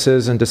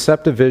witnesses and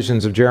deceptive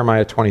visions of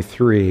Jeremiah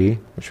 23,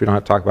 which we don't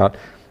have to talk about,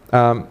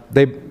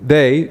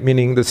 they,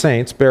 meaning the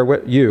saints, bear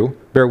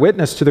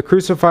witness to the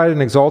crucified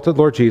and exalted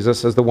Lord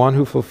Jesus as the one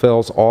who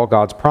fulfills all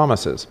God's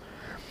promises.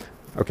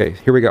 Okay,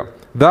 here we go.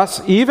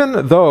 Thus,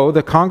 even though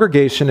the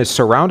congregation is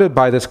surrounded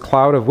by this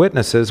cloud of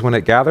witnesses when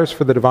it gathers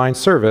for the divine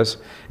service,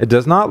 it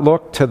does not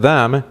look to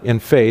them in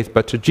faith,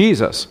 but to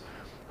Jesus,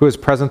 who is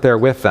present there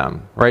with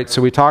them, right?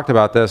 So we talked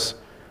about this.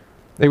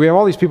 We have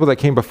all these people that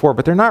came before,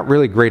 but they're not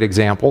really great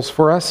examples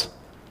for us.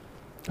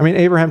 I mean,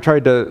 Abraham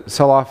tried to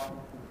sell off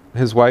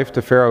his wife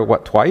to Pharaoh,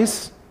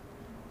 twice?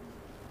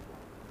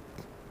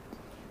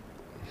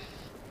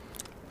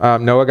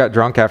 Noah got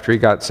drunk after he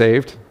got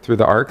saved through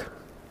the ark.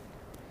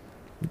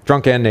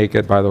 Drunk and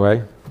naked, by the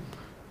way.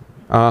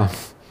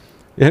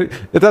 It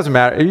doesn't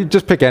matter. You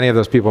just pick any of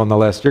those people on the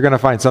list. You're going to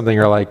find something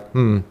you're like,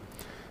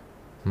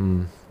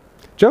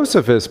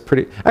 Joseph is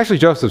actually,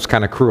 Joseph's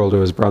kind of cruel to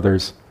his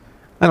brothers.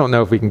 I don't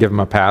know if we can give him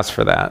a pass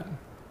for that.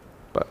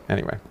 But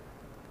anyway.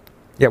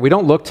 Yeah, we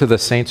don't look to the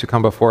saints who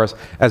come before us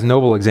as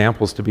noble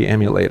examples to be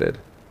emulated.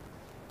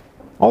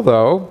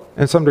 Although,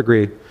 in some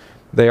degree,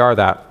 they are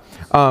that.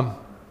 You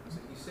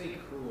say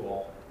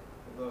cruel,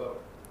 although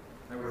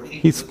I would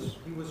think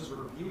he was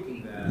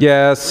rebuking them.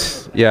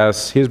 Yes.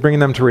 He was bringing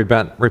them to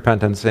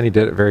repentance, and he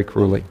did it very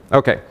cruelly.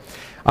 Okay.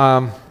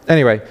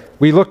 Anyway,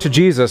 we look to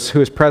Jesus,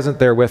 who is present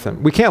there with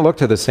him. We can't look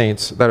to the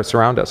saints that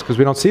surround us because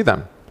we don't see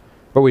them.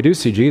 But we do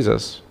see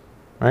Jesus,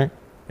 right?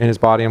 in his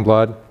body and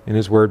blood, in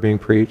his word being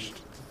preached.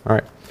 All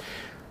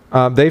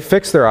right. They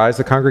fix their eyes,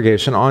 the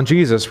congregation, on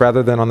Jesus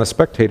rather than on the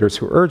spectators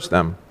who urge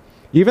them.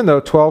 Even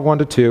though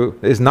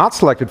 12:1-2 is not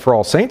selected for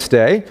All Saints'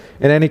 Day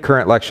in any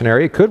current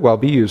lectionary, it could well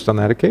be used on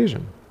that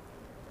occasion.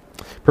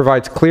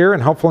 Provides clear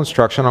and helpful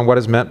instruction on what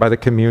is meant by the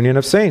communion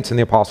of saints in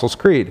the Apostles'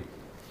 Creed.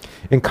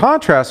 In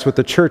contrast with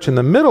the church in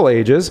the Middle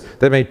Ages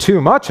that made too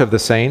much of the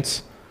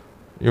saints,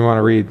 you want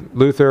to read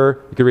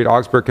Luther, you could read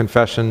Augsburg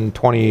Confession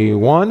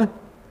 21.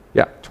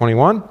 Yeah,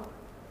 21.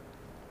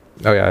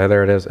 Oh yeah,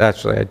 there it is.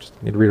 Actually, I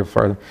just need to read it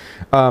farther.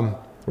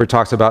 Where it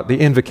talks about the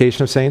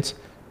invocation of saints.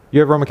 You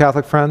have Roman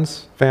Catholic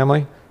friends,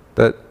 family,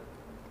 that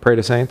pray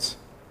to saints?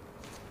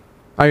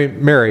 I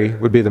mean, Mary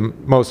would be the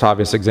most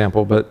obvious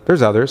example, but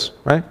there's others,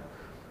 right?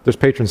 There's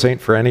patron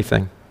saint for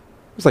anything.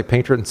 There's like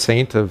patron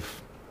saint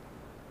of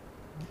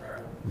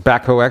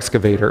backhoe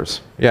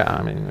excavators. Yeah,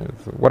 I mean,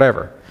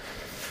 whatever.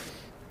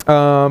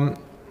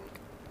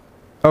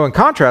 In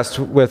contrast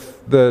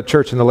with the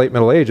church in the late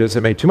Middle Ages,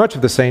 it made too much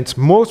of the saints.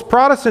 Most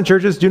Protestant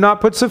churches do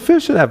not put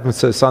sufficient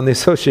emphasis on the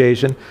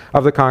association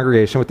of the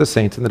congregation with the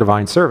saints in the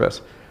divine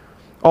service.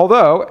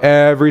 Although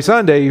every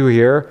Sunday you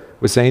hear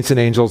with saints and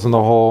angels and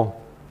the whole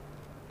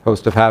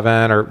host of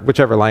heaven, or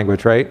whichever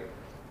language, right?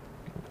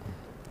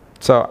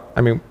 So,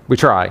 I mean, we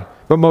try,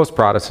 but most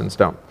Protestants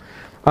don't.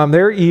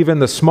 There, even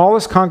the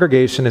smallest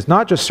congregation is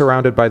not just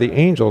surrounded by the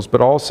angels, but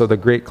also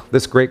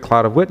this great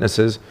cloud of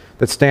witnesses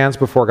that stands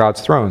before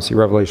God's throne. See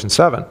Revelation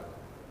 7.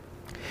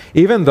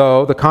 Even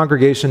though the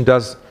congregation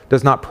does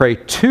not pray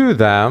to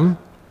them,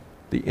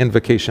 the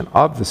invocation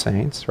of the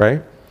saints,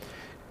 right?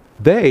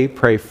 They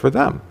pray for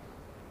them.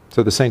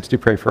 So the saints do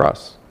pray for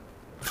us.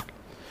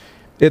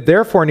 It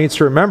therefore needs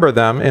to remember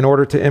them in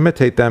order to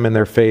imitate them in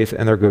their faith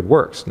and their good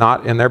works,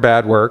 not in their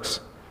bad works.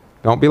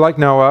 Don't be like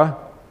Noah.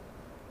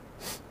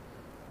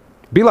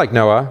 Be like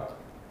Noah.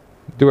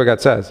 Do what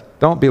God says.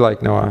 Don't be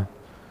like Noah.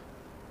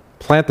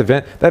 Plant the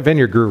vineyard. That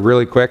vineyard grew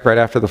really quick right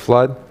after the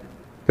flood,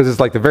 because it's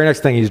like the very next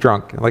thing he's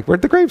drunk. Like,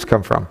 where'd the grapes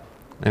come from?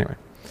 Anyway.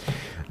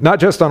 Not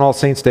just on All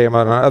Saints' Day,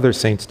 but on other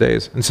saints'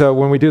 days. And so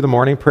when we do the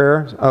morning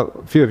prayer, a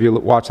few of you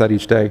watch that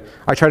each day,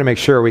 I try to make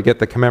sure we get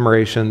the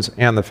commemorations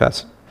and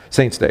the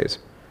saints' days,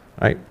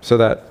 right? So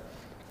that,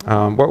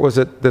 what was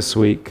it this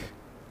week?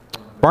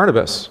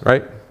 Barnabas,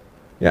 right?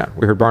 Yeah,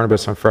 we heard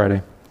Barnabas on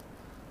Friday.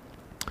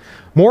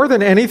 More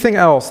than anything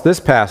else, this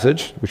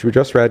passage, which we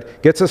just read,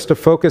 gets us to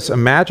focus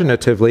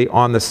imaginatively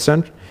on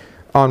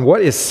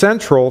what is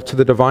central to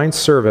the divine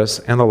service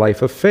and the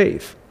life of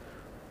faith.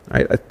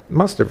 I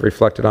must have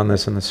reflected on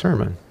this in the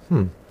sermon.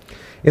 In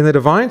the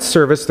divine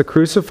service, the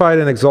crucified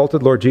and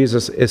exalted Lord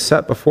Jesus is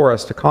set before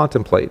us to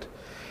contemplate.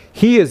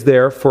 He is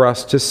there for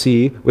us to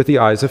see with the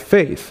eyes of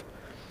faith.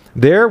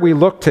 There we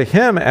look to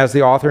him as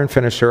the author and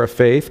finisher of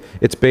faith,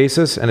 its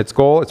basis and its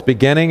goal, its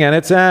beginning and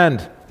its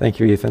end. Thank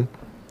you, Ethan.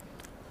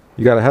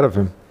 You got ahead of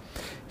him.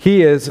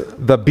 He is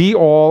the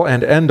be-all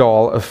and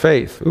end-all of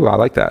faith. Ooh, I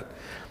like that.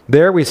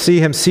 There we see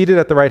him seated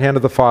at the right hand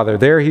of the Father.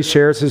 There he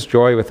shares his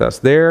joy with us.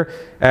 There,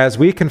 as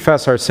we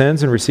confess our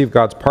sins and receive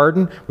God's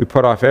pardon, we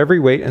put off every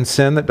weight and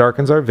sin that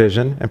darkens our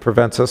vision and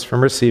prevents us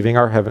from reaching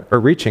our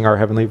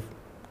heavenly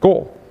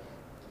goal.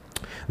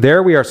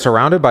 There we are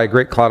surrounded by a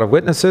great cloud of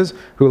witnesses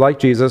who, like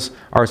Jesus,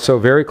 are so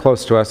very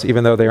close to us,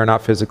 even though they are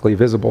not physically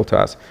visible to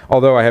us.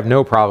 Although I have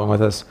no problem with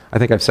this. I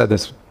think I've said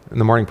this in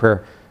the morning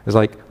prayer. It's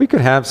like, we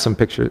could have some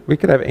pictures. We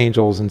could have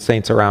angels and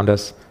saints around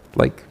us,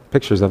 like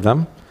pictures of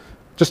them.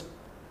 Just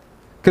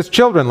because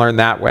children learn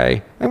that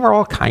way. And we're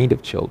all kind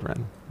of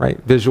children,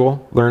 right?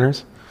 Visual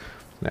learners.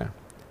 Yeah.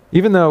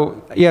 Even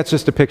though, yeah, it's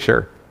just a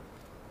picture.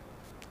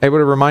 It would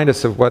remind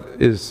us of what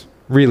is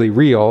really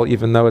real,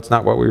 even though it's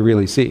not what we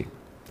really see.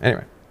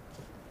 Anyway.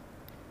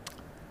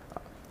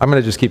 I'm going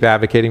to just keep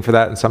advocating for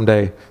that, and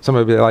someday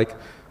somebody will be like,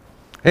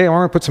 hey, I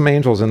want to put some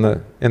angels in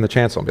the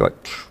chancel. And be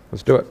like,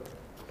 let's do it.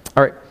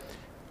 All right.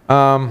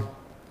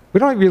 We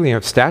don't really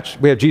have statue.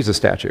 We have Jesus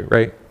statue,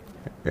 right?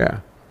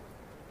 Yeah.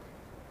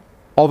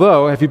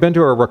 Although, have you been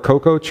to a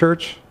Rococo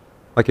church,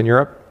 like in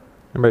Europe?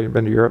 Anybody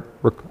been to Europe?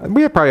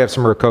 We probably have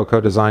some Rococo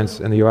designs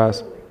in the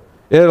U.S.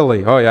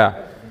 Italy. Oh,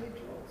 yeah.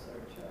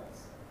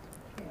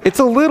 It's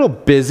a little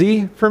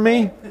busy for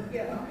me.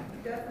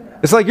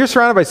 It's like you're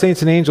surrounded by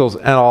saints and angels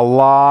and a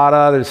lot of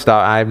other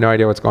stuff. I have no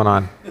idea what's going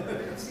on.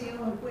 It's the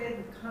only way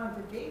the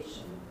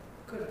congregation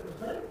could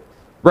relate.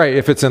 Right,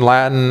 if it's in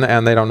Latin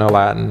and they don't know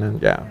Latin.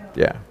 And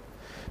yeah.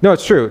 No,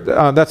 it's true.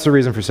 That's the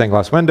reason for stained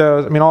glass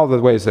windows. I mean, all the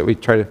ways that we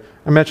try to...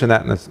 I mentioned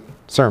that in the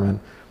sermon.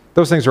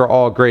 Those things are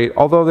all great,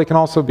 although they can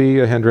also be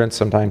a hindrance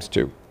sometimes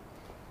too.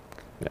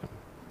 Yeah.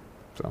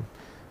 So,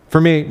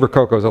 for me,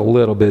 Rococo is a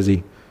little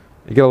busy.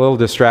 You get a little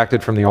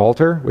distracted from the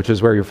altar, which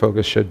is where your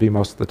focus should be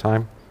most of the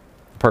time,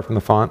 apart from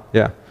the font.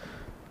 Yeah.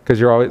 Because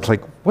you're always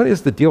like, what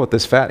is the deal with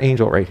this fat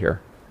angel right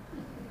here?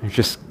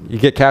 You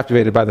get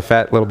captivated by the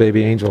fat little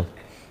baby angel.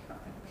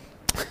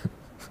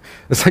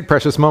 It's like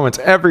precious moments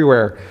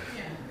everywhere.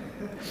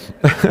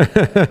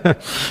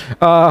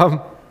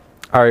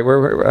 All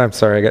right, I'm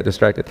sorry, I got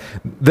distracted.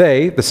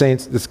 They, the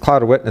saints, this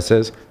cloud of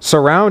witnesses,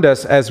 surround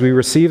us as we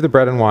receive the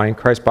bread and wine,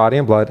 Christ's body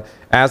and blood,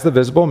 as the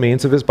visible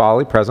means of his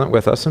body present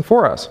with us and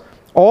for us.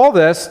 All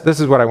this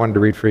is what I wanted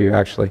to read for you,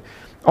 actually.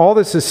 All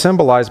this is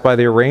symbolized by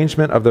the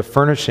arrangement of the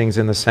furnishings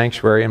in the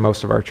sanctuary in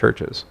most of our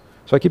churches.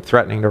 So I keep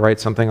threatening to write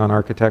something on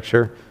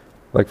architecture,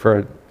 like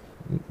for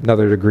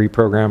another degree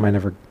program. I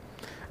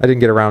didn't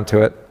get around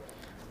to it.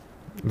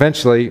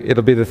 Eventually,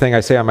 it'll be the thing I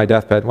say on my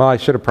deathbed. Well, I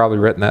should have probably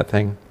written that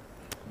thing.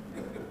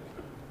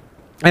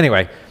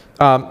 Anyway,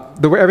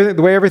 the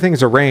way everything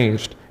is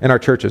arranged in our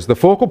churches, the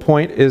focal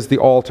point is the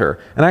altar.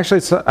 And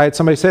actually, I had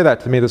somebody say that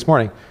to me this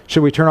morning.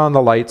 Should we turn on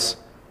the lights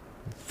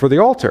for the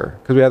altar?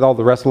 Because we had all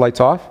the rest of the lights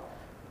off.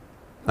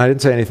 I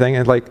didn't say anything.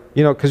 And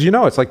because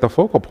it's like the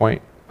focal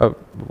point of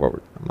what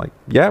I'm like,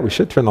 yeah, we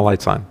should turn the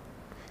lights on.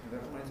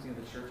 That reminds me of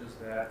the churches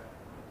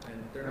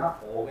and they're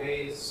not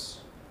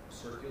always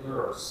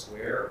circular or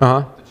square.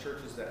 Uh-huh. The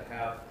churches that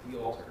have the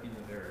altar in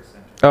the very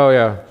center. Oh,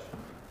 yeah.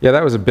 Yeah,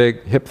 that was a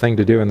big hip thing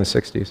to do in the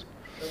 60s. There's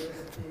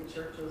the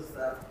churches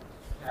that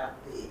have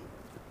the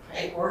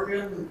pipe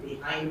organ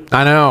behind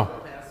I know.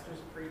 the pastor's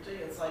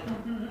preaching. It's like,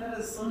 that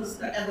is so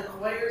disgusting. And the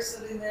choir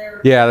sitting there.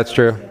 Yeah, that's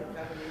true.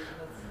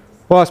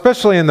 Well,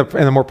 especially in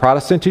the more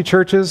Protestant-y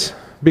churches,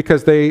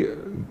 because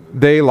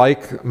they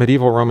like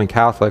medieval Roman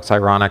Catholics,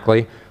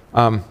 ironically,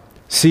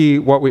 see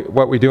what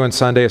we do on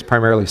Sunday as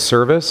primarily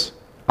service,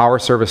 our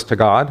service to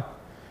God.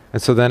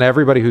 And so then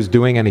everybody who's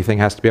doing anything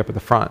has to be up at the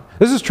front.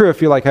 This is true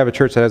if you have a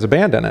church that has a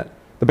band in it.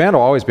 The band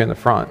will always be in the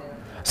front.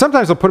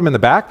 Sometimes they'll put them in the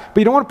back,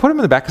 but you don't want to put them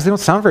in the back because they don't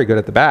sound very good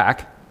at the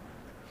back.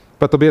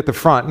 But they'll be at the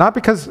front, not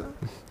because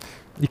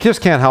you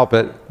just can't help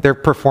it. They're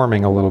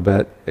performing a little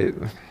bit.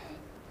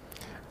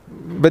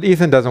 But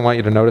Ethan doesn't want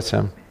you to notice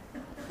him.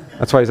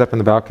 That's why he's up in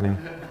the balcony.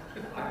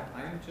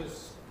 I'm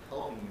just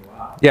helping you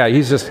out. Yeah,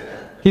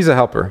 he's a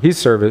helper. He's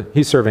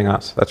serving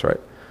us. That's right.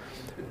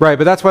 Right,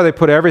 but that's why they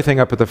put everything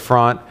up at the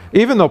front.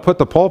 Even they'll put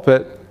the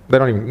pulpit, they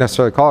don't even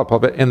necessarily call it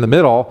pulpit, in the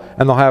middle,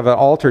 and they'll have an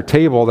altar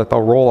table that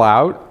they'll roll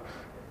out.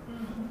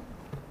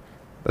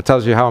 That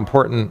tells you how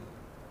important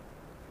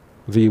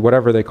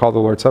whatever they call the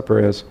Lord's Supper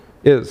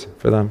is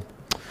for them.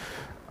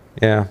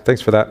 Yeah,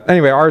 thanks for that.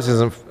 Anyway,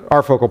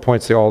 our focal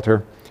point's the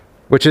altar,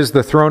 which is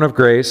the throne of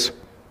grace,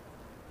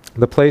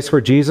 the place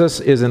where Jesus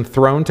is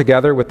enthroned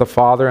together with the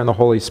Father and the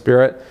Holy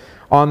Spirit.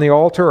 On the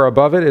altar or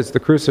above it is the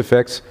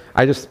crucifix.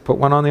 I just put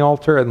one on the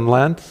altar in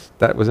Lent.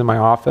 That was in my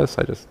office.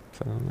 I just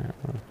put it on there.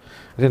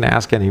 I didn't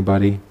ask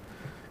anybody.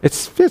 It's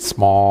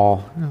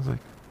small. I was like,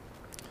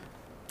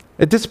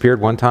 it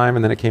disappeared one time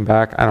and then it came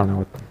back. I don't know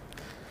what.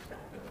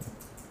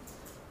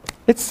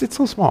 It's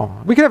so small.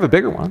 We could have a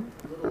bigger one.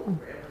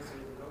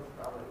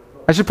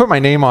 I should put my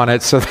name on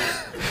it. So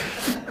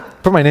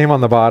put my name on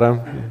the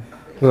bottom.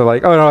 They're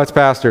like, oh no, it's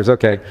pastor's.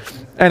 Okay.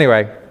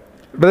 Anyway,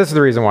 but this is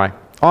the reason why.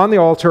 On the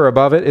altar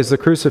above it is the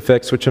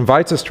crucifix, which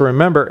invites us to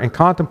remember and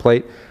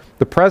contemplate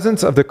the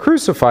presence of the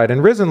crucified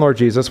and risen Lord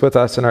Jesus with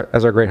us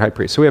as our great high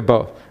priest. So we have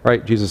both,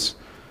 right? Jesus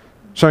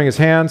showing his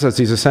hands as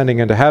he's ascending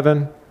into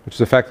heaven, which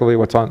is effectively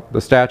what's on the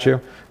statue,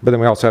 but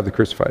then we also have the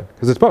crucified,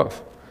 because it's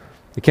both.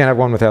 You can't have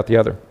one without the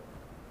other.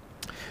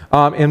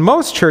 In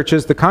most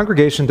churches, the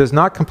congregation does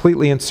not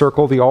completely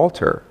encircle the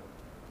altar.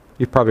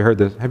 You've probably heard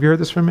this. Have you heard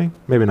this from me?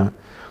 Maybe not.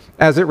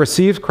 As it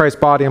receives Christ's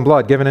body and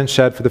blood given and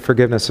shed for the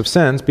forgiveness of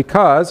sins,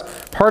 because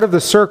part of the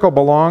circle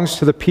belongs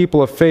to the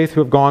people of faith who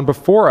have gone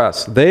before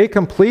us. They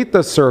complete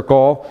the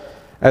circle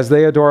as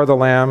they adore the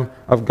Lamb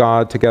of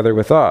God together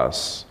with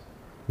us.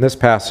 And this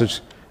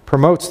passage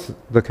promotes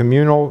the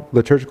communal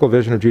liturgical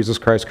vision of Jesus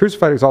Christ,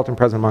 crucified, exalted, and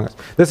present among us.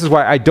 This is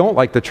why I don't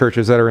like the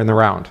churches that are in the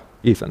round,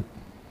 Ethan,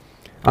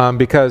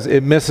 because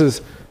it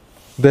misses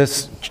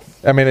this.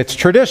 I mean, it's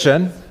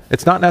tradition.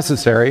 It's not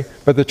necessary,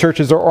 but the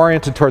churches are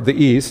oriented toward the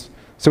east.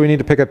 So we need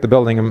to pick up the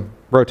building and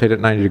rotate it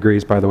 90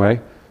 degrees, by the way,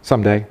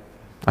 someday.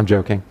 I'm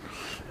joking.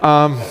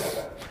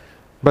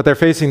 But they're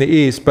facing the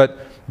east. But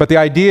the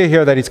idea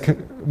here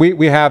that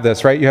we have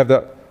this, right? You have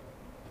the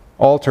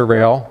altar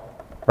rail,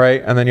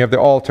 right? And then you have the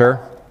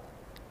altar.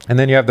 And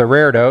then you have the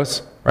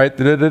reredos,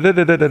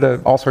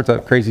 right? All sorts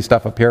of crazy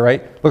stuff up here,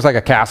 right? Looks like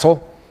a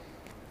castle.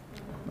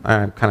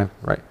 Kind of,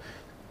 right.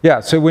 Yeah,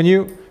 so when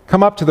you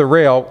come up to the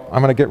rail,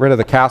 I'm going to get rid of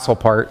the castle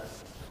part.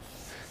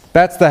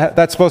 That's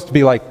supposed to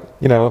be like,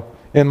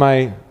 in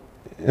my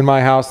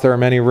house, there are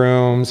many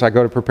rooms. I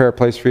go to prepare a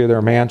place for you. There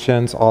are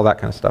mansions, all that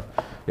kind of stuff.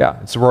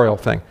 Yeah, it's a royal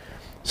thing.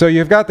 So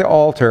you've got the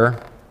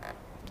altar.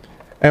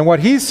 And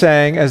what he's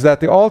saying is that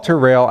the altar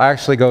rail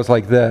actually goes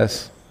like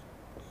this.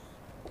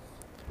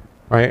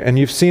 Right? And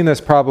you've seen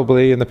this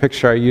probably in the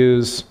picture I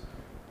use.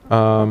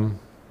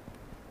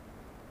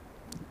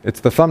 It's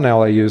the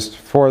thumbnail I used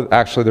for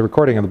actually the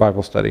recording of the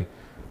Bible study.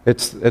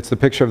 It's the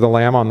picture of the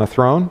Lamb on the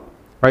throne.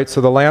 Right? So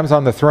the Lamb's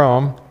on the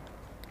throne.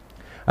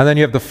 And then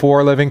you have the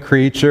 4 living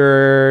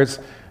creatures,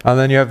 and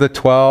then you have the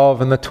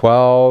 12 and the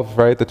 12,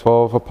 right? The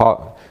 12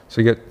 apostles.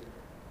 So you get,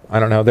 I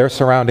don't know, they're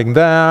surrounding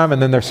them,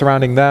 and then they're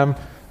surrounding them,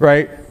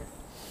 right?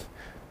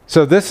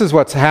 So this is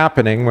what's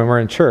happening when we're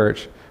in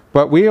church,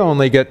 but we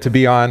only get to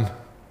be on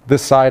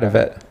this side of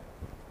it.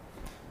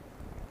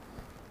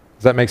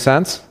 Does that make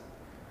sense?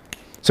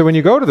 So when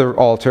you go to the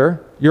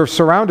altar, you're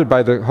surrounded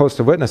by the host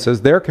of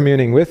witnesses. They're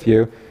communing with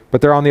you, but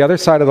they're on the other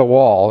side of the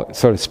wall,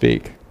 so to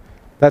speak.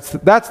 That's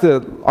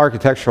the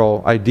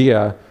architectural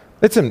idea.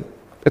 It's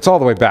all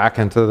the way back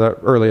into the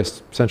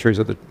earliest centuries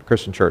of the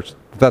Christian church.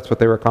 That's what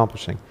they were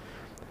accomplishing.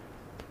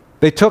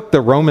 They took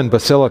the Roman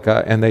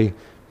basilica and they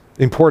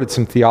imported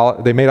some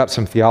theology. They made up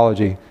some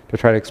theology to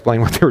try to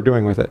explain what they were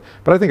doing with it.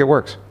 But I think it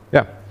works.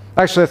 Yeah.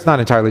 Actually, that's not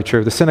entirely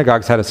true. The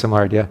synagogues had a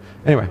similar idea.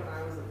 Anyway. When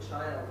I was a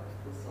child,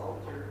 this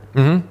altar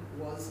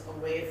Mm-hmm. was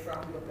away from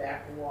the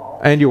back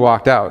wall. And you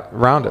walked out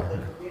around it. The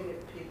community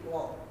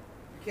people,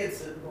 kids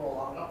didn't go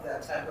along up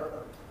that side, but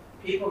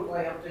the people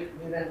going up to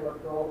communion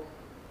would go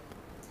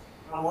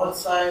on one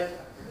side,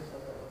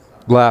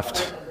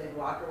 Left. and they'd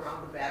walk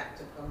around the back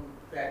to come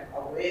back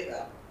away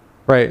the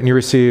Right, and you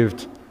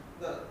received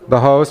the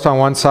host on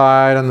one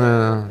side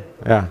and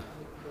yeah.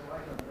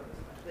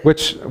 The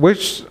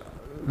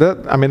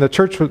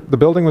church, the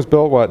building was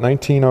built, what,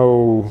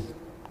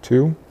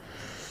 1902?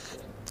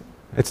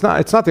 It's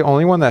not the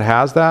only one that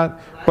has that,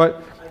 but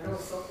I know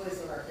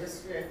someplace in our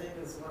history, I think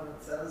is when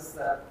it says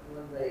that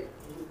when they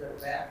moved their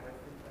back, I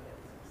think that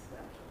it's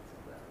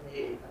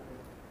maybe.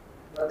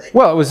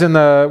 well, it was in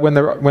when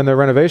the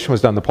renovation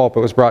was done, the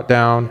pulpit was brought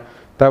down.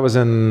 That was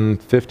in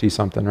 50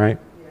 something, right?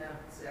 Yeah,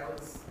 see, I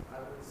was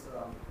confirmed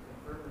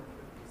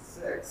in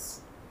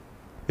 56.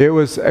 It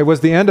was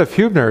the end of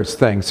Hübner's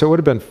thing, so it would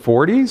have been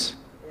 40s.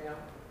 Yeah.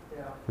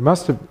 It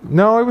must have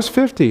it was 50s.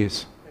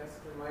 Pastor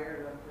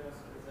Meyer and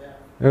Pastor Zach.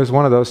 It was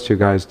one of those two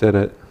guys did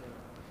it.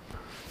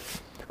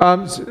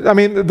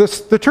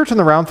 The Church in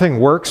the Round thing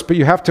works, but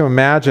you have to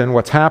imagine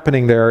what's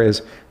happening there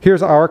is,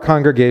 here's our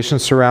congregation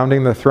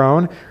surrounding the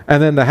throne,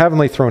 and then the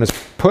heavenly throne is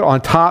put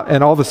on top,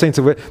 and all the saints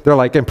of it, they're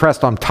like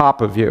impressed on top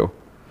of you,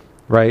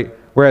 right?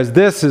 Whereas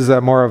this is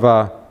more of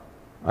a,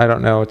 I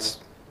don't know,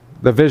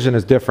 the vision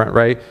is different,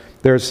 right?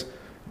 There's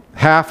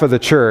half of the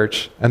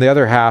church, and the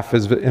other half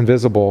is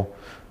invisible,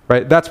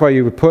 right? That's why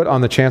you would put on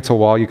the chancel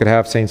wall, you could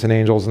have saints and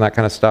angels and that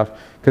kind of stuff,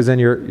 because then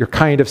you're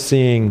kind of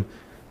seeing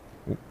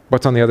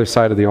what's on the other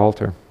side of the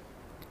altar.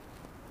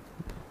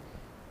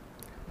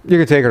 You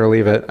can take it or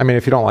leave it. I mean,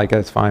 if you don't like it,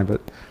 it's fine. But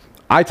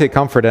I take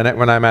comfort in it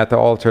when I'm at the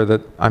altar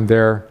that I'm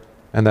there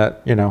and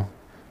that,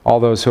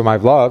 all those whom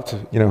I've loved,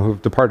 who've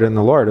departed in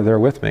the Lord are there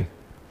with me,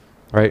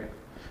 right?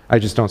 I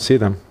just don't see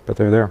them, but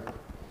they're there.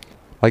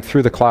 Like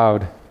through the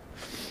cloud.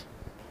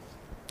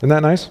 Isn't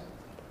that nice?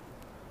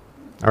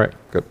 All right,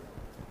 good.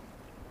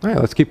 All right,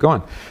 let's keep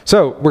going.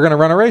 So we're going to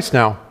run a race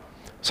now.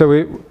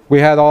 So we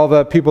had all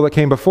the people that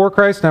came before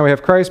Christ. Now we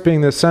have Christ being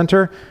the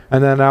center.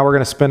 And then now we're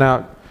going to spin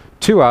out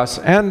to us.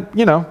 And,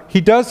 he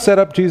does set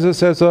up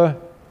Jesus as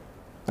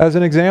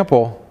an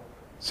example.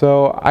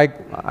 So I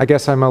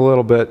guess I'm a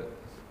little bit,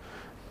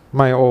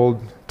 my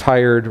old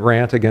tired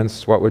rant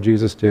against what would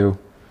Jesus do.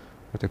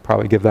 I have to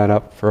probably give that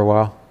up for a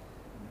while.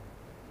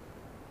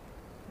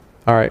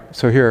 All right,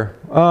 so here.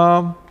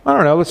 I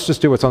don't know, let's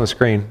just do what's on the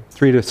screen.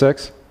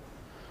 3-6.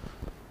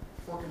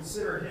 For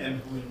consider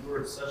him who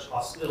endured such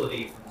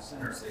hostility from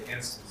sinners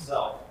against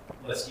himself,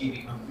 lest ye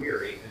become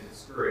weary and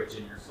discouraged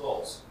in your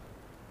souls.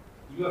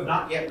 You have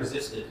not yet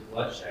resisted to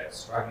bloodshed,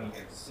 striving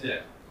against sin,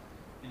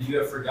 and you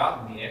have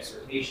forgotten the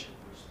exhortation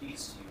which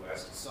speaks to you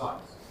as to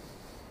sons.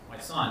 My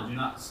son, do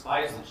not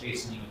despise the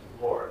chastening of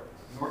the Lord,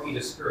 nor be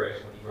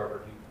discouraged when you are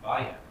rebuked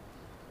by him.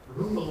 For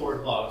whom the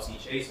Lord loves, he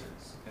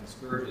chastens, and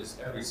scourges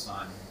every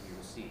son whom he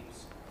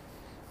receives.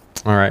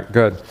 All right,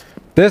 good.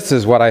 This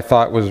is what I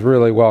thought was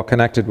really well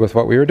connected with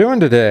what we were doing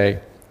today.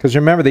 Because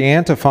remember the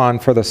antiphon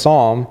for the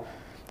psalm,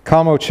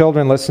 "Come, O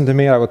children, listen to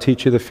me, I will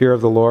teach you the fear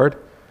of the Lord."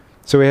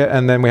 So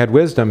and then we had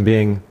wisdom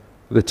being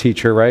the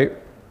teacher, right?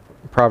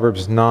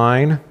 Proverbs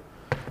 9.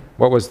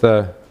 What was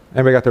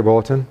anybody got their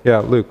bulletin? Yeah,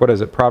 Luke, what is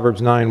it?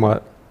 Proverbs 9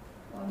 what?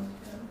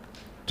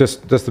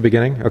 Just the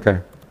beginning? Okay.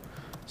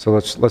 So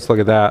let's look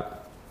at that.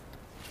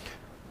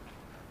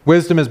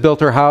 Wisdom has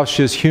built her house,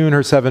 she has hewn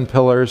her 7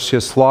 pillars, she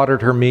has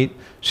slaughtered her meat,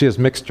 she has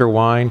mixed her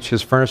wine, she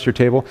has furnished her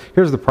table.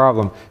 Here's the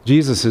problem.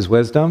 Jesus is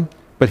wisdom,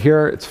 but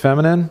here it's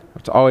feminine,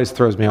 which always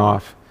throws me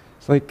off.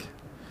 It's like,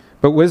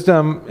 but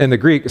wisdom in the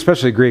Greek,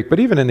 especially Greek, but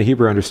even in the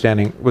Hebrew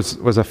understanding,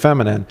 was a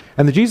feminine.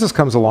 And then Jesus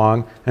comes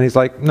along, and he's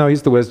like, no,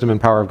 he's the wisdom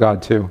and power of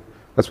God too.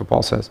 That's what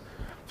Paul says.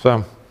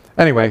 So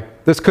anyway,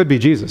 this could be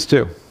Jesus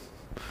too.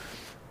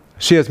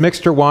 She has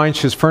mixed her wine,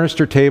 she has furnished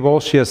her table,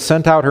 she has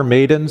sent out her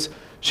maidens,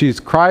 she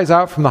cries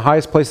out from the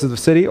highest places of the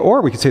city,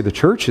 or we could say the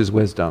church is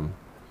wisdom.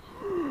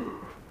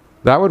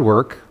 That would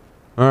work.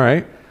 All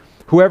right.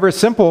 Whoever is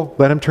simple,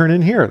 let him turn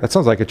in here. That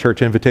sounds like a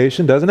church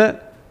invitation, doesn't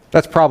it?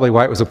 That's probably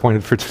why it was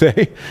appointed for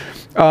today.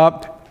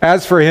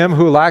 As for him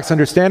who lacks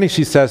understanding,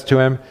 she says to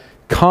him,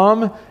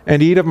 come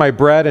and eat of my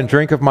bread and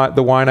drink of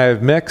the wine I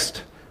have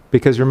mixed.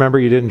 Because remember,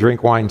 you didn't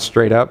drink wine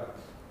straight up.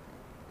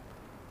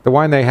 The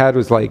wine they had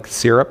was like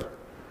syrup.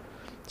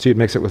 So you'd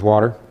mix it with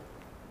water.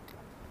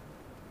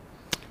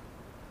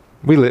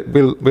 We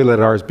let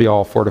ours be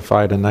all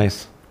fortified and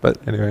nice.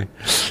 But anyway.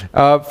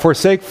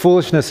 Forsake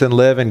foolishness and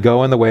live and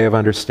go in the way of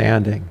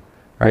understanding.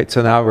 Right?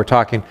 So now we're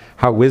talking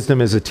how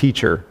wisdom is a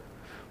teacher.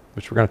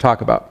 which we're going to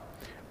talk about.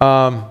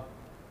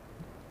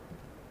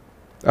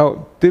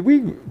 Oh, did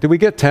we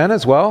get 10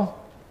 as well?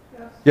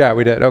 Yes. Yeah,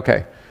 we did.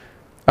 Okay.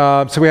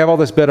 So we have all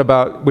this bit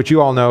about, which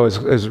you all know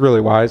is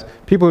really wise.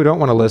 People who don't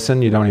want to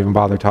listen, you don't even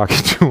bother talking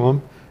to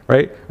them,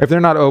 right? If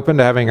they're not open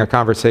to having a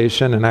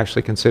conversation and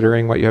actually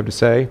considering what you have to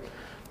say,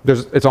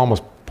 it's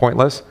almost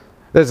pointless.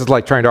 This is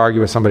like trying to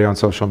argue with somebody on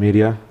social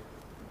media.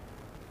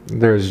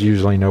 There's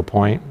usually no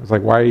point. It's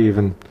like, why are you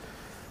even...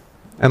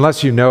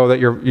 Unless you know that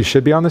you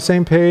should be on the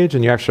same page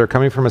and you actually are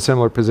coming from a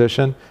similar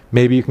position,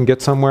 maybe you can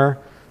get somewhere.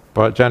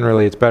 But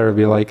generally, it's better to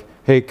be like,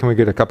 hey, can we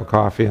get a cup of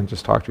coffee and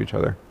just talk to each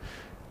other?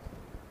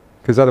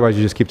 Because otherwise,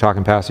 you just keep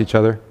talking past each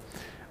other.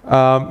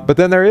 But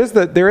then there is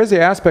the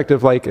aspect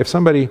of like, if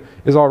somebody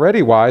is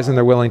already wise and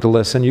they're willing to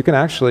listen, you can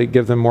actually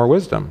give them more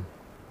wisdom,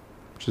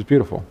 which is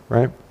beautiful,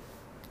 right?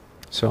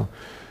 So,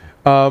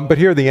 but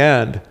here at the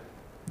end,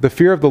 the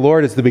fear of the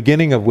Lord is the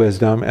beginning of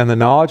wisdom, and the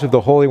knowledge of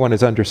the Holy One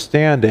is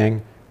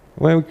understanding.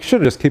 Well, we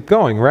should just keep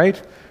going,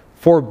 right?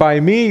 For by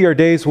me your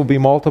days will be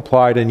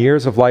multiplied, and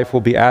years of life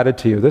will be added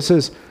to you. This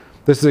is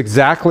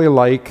exactly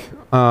like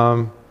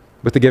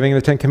with the giving of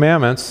the Ten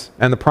Commandments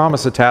and the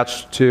promise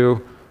attached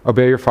to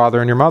obey your father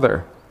and your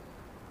mother,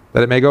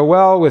 that it may go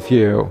well with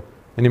you,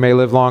 and you may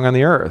live long on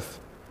the earth.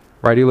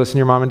 Why do you listen to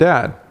your mom and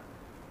dad?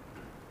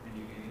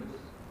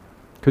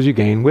 Because you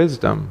gain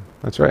wisdom.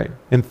 That's right.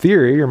 In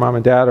theory, your mom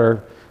and dad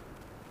are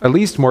at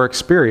least more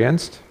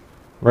experienced,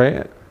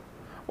 right?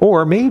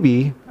 Or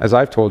maybe, as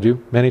I've told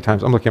you many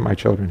times, I'm looking at my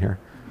children here.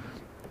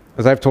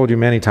 As I've told you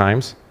many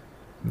times,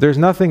 there's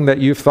nothing that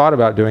you've thought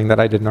about doing that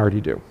I didn't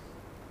already do.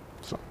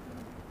 So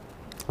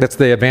that's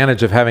the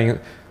advantage of having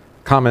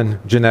common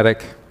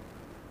genetic,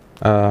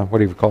 what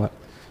do you call it?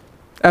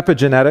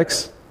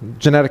 Epigenetics,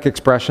 genetic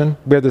expression.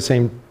 We have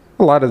a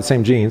lot of the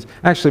same genes.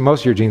 Actually,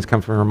 most of your genes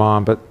come from your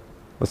mom, but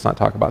let's not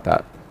talk about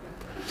that.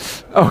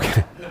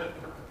 Okay.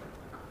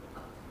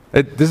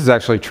 This is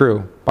actually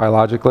true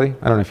biologically.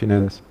 I don't know if you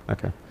knew this.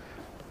 Okay.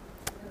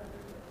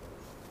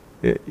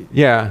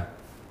 Yeah.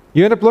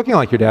 You end up looking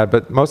like your dad,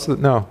 but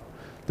no.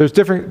 There's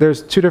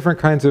two different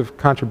kinds of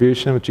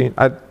contribution with gene.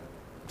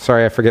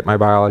 Sorry, I forget my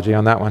biology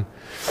on that one.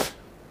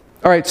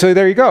 All right, so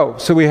there you go.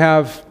 So we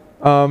have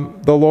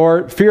the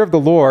Lord, fear of the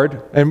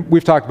Lord, and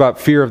we've talked about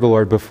fear of the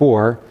Lord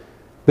before.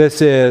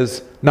 This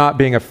is not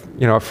being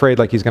afraid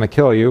like he's going to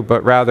kill you,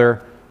 but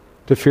rather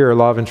to fear,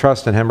 love, and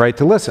trust in him, right?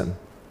 To listen.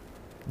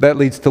 That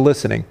leads to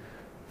listening.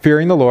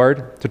 Fearing the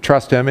Lord, to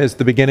trust him, is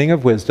the beginning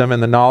of wisdom,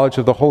 and the knowledge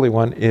of the Holy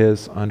One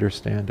is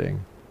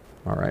understanding.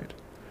 All right.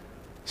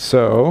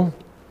 So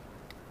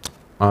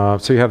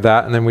you have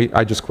that, and then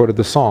I just quoted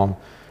the Psalm.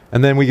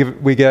 And then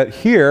we get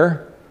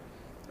here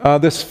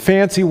this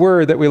fancy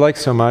word that we like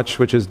so much,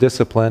 which is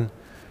discipline.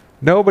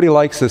 Nobody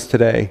likes this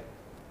today.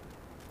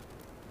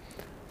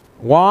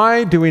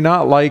 Why do we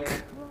not like,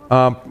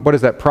 what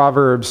is that,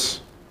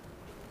 Proverbs,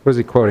 what is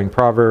he quoting?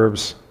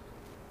 Proverbs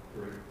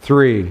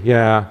 3,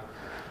 yeah.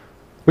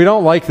 We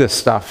don't like this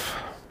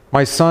stuff.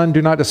 My son,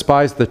 do not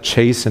despise the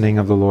chastening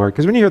of the Lord.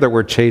 Because when you hear that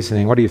word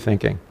chastening, what are you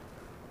thinking?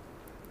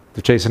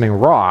 The chastening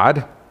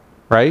rod,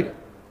 right?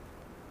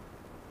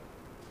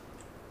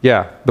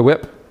 Yeah, the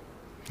whip.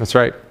 That's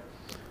right.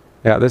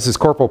 Yeah, this is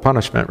corporal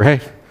punishment,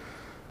 right?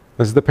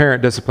 This is the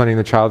parent disciplining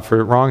the child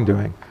for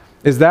wrongdoing.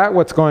 Is that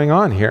what's going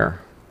on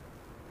here?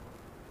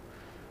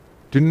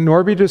 Do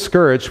nor be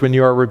discouraged when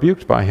you are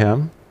rebuked by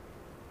him.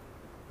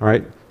 All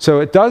right? So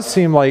it does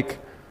seem like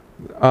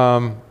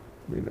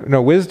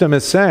wisdom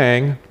is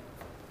saying,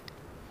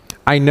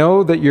 I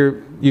know that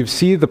you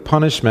see the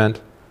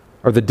punishment,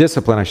 or the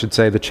discipline, I should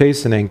say, the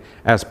chastening,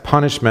 as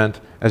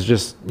punishment, as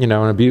just, an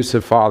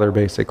abusive father,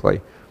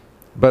 basically.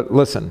 But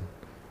listen,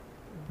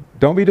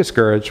 don't be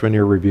discouraged when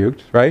you're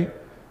rebuked, right?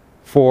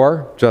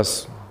 For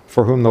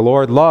whom the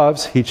Lord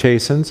loves, he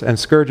chastens and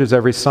scourges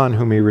every son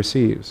whom he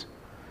receives,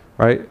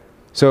 right?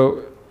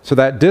 So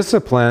that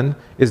discipline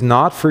is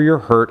not for your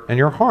hurt and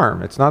your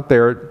harm. It's not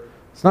there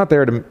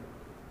to,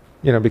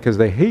 because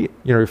they hate,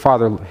 your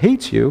father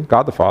hates you,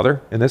 God the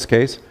Father, in this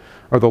case,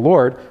 or the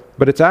Lord,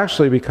 but it's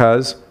actually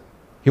because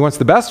he wants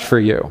the best for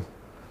you,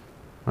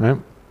 right?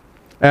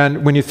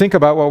 And when you think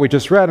about what we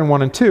just read in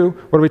 1 and 2,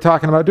 what are we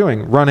talking about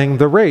doing? Running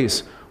the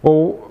race.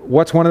 Well,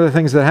 what's one of the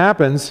things that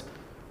happens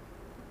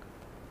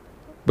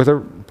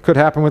could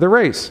happen with a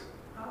race?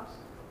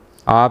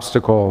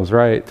 Obstacles,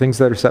 right? Things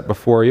that are set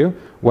before you.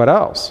 What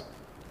else?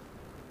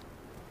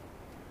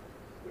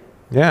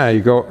 Yeah,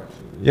 you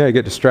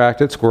get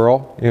distracted,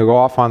 squirrel. You go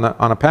off on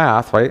a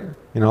path, right?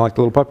 Like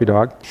the little puppy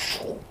dog,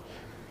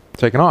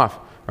 taking off,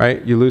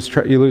 right? You lose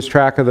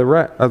track of the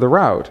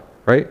route,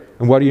 right?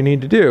 And what do you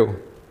need to do?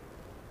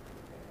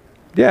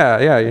 Yeah,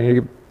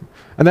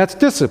 and that's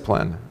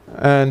discipline,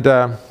 and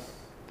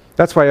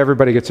that's why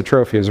everybody gets a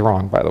trophy is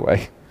wrong, by the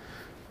way,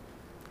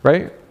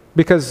 right?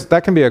 Because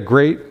that can be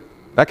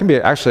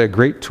actually a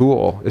great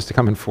tool, is to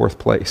come in 4th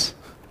place.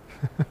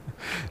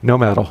 No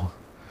medal.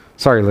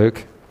 Sorry,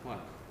 Luke. What?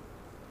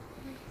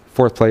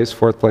 4th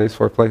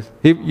place.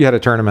 You had a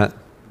tournament.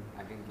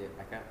 I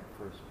got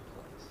 1st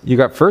place. You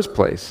got 1st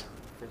place.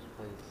 1st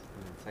place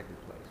and then 2nd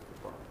place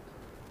for bronze.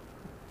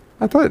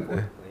 I thought...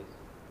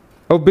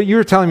 Oh, but you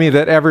were telling me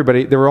that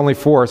there were only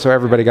 4, so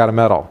everybody got a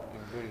medal.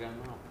 Everybody got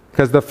them all.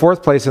 Because the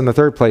 4th place and the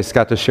 3rd place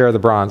got to share the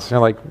bronze. You're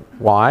like,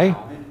 why?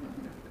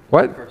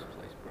 What? First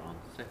place bronze,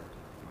 second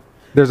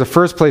place. There's a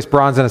 1st place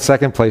bronze and a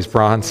 2nd place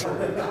bronze.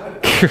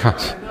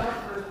 Gosh.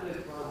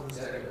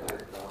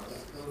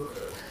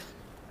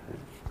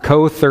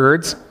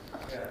 Co-thirds.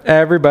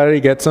 Everybody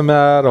gets a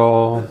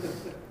medal.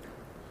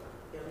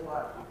 In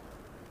what?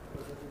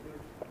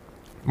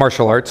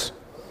 Martial arts,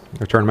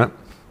 a tournament.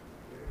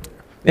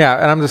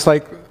 Yeah, and I'm just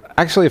like,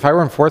 actually, if I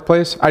were in 4th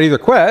place, I'd either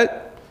quit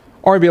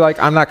or I'd be like,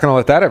 I'm not going to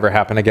let that ever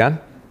happen again.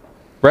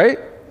 Right?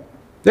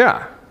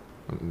 Yeah.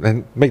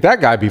 And make that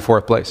guy be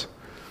 4th place.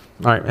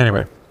 All right,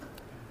 anyway.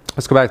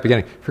 Let's go back to the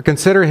beginning. For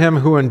consider him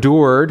who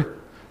endured.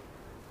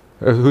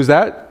 Who's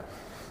that?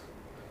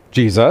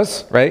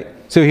 Jesus, right?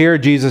 So here,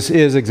 Jesus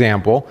is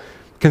example.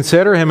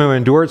 Consider him who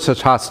endured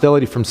such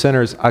hostility from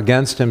sinners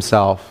against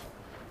himself,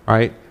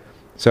 right?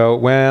 So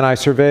when I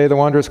survey the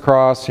wondrous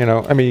cross,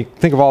 I mean,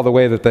 think of all the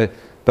way that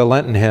the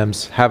Lenten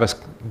hymns have us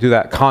do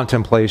that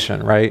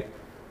contemplation, right?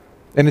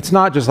 And it's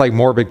not just like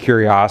morbid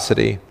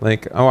curiosity,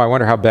 like, oh, I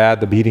wonder how bad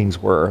the beatings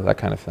were, that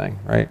kind of thing,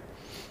 right?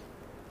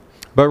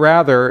 But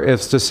rather,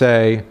 it's to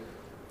say,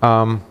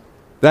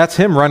 that's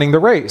him running the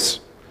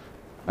race.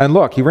 And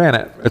look, he ran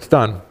it. It's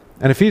done.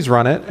 And if he's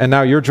run it, and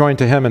now you're joined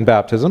to him in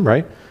baptism,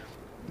 right?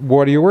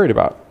 What are you worried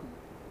about?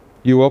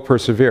 You will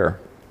persevere.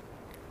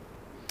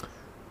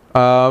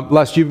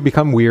 Lest you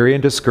become weary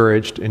and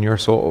discouraged in your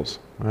souls.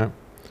 Right?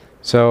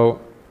 So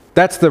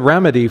that's the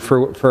remedy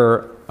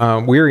for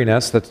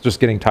weariness, that's just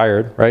getting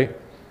tired, right?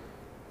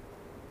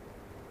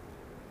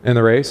 In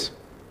the race,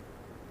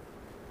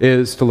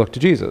 is to look to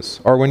Jesus.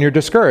 Or when you're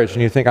discouraged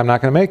and you think, I'm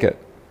not going to make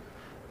it,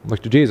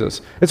 look to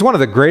Jesus. It's one of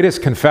the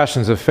greatest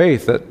confessions of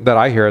faith that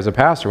I hear as a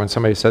pastor when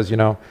somebody says,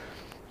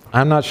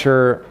 I'm not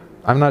sure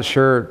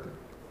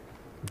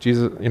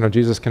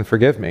Jesus can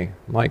forgive me.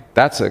 I'm like,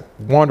 that's a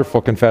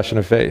wonderful confession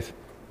of faith.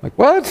 Like,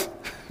 what?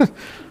 You're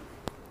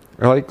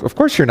like, of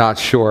course you're not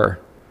sure,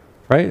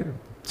 right?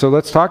 So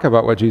let's talk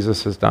about what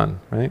Jesus has done,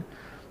 right?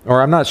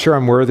 Or I'm not sure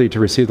I'm worthy to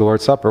receive the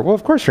Lord's Supper. Well,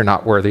 of course you're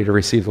not worthy to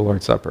receive the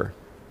Lord's Supper,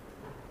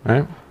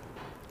 right?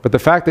 But the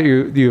fact that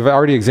you've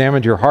already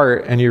examined your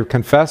heart and you're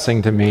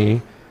confessing to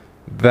me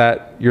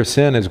that your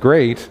sin is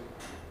great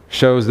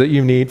shows that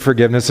you need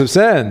forgiveness of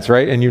sins,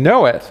 right? And you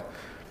know it.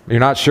 You're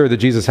not sure that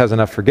Jesus has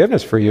enough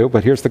forgiveness for you,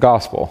 but here's the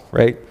gospel,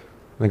 right?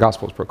 The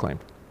gospel is proclaimed.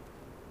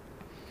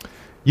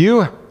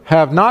 You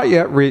have not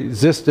yet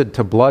resisted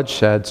to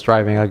bloodshed,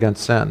 striving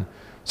against sin.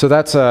 So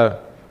that's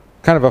a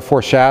kind of a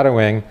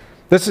foreshadowing.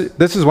 This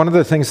is one of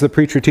the things the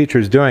preacher-teacher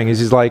is doing, is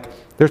he's like,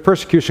 there's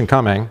persecution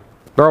coming.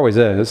 There always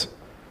is.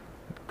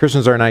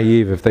 Christians are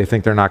naive if they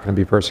think they're not going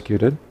to be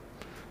persecuted.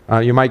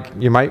 You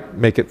might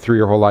make it through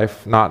your whole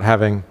life not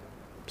having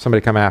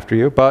somebody come after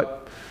you,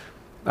 but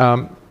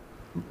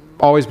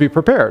always be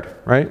prepared,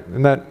 right?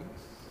 And that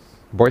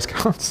Boy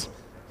Scouts?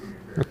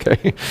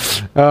 Okay.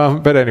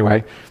 But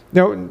anyway,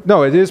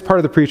 no, it is part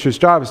of the preacher's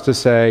job is to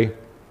say,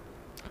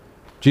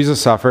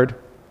 Jesus suffered,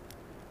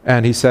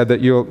 and he said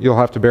that you'll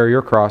have to bear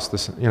your cross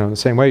the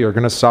same way. You're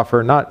going to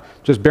suffer. Not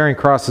just bearing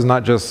cross is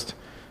not just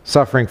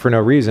suffering for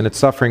no reason. It's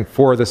suffering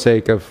for the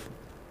sake of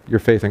your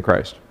faith in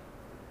Christ.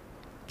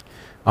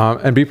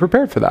 And be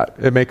prepared for that.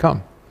 It may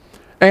come.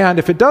 And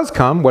if it does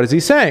come, what is he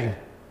saying?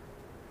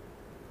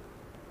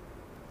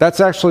 That's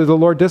actually the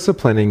Lord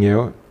disciplining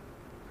you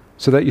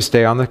so that you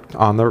stay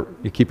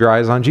you keep your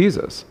eyes on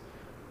Jesus.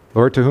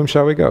 Lord, to whom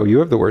shall we go? You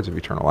have the words of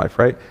eternal life,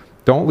 right?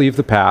 Don't leave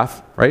the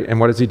path, right? And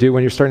what does he do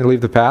when you're starting to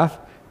leave the path?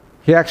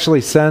 He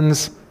actually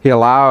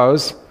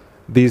allows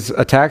these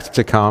attacks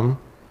to come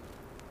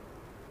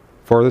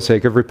for the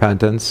sake of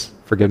repentance,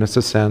 forgiveness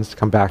of sins, to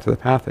come back to the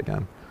path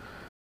again.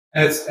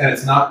 And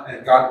it's not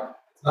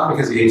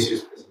because he hates you,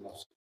 it's because he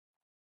loves you.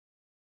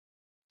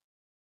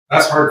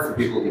 That's hard for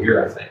people to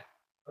hear, I think.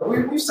 But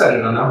we've said it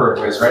in a number of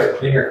ways, right?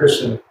 Being a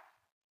Christian,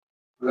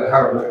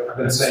 how I've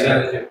been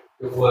saying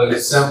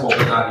it's simple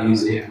but not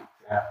easy.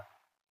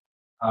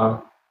 Yeah.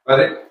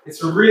 But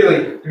it's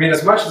really,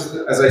 as much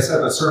as I said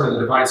in the sermon,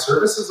 the divine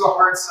service is a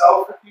hard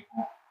sell for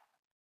people.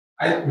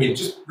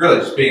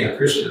 Just being a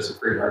Christian is a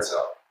pretty hard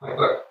sell. Like,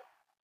 look,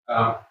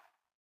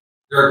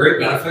 there are great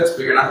benefits,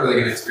 but you're not really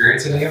going to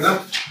experience any of them.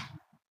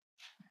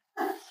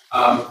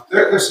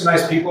 There's some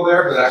nice people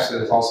there, but actually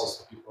there's also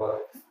some people that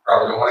you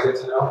probably don't want to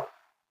get to know.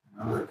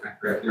 They're kind of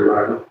crafty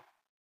around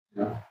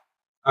you.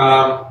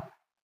 Kind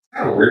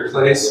of a weird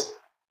place.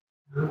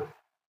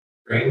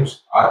 Strange,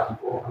 odd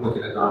people. I'm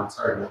looking at Don.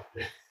 Sorry, man.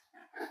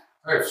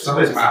 All right, for some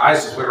reason my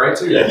eyes just went right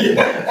to you.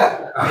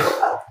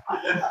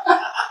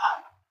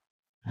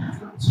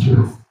 It's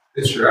true.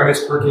 It's true.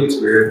 It's quirky. It's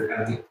weird,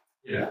 and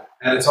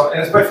it's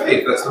by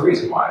faith. That's the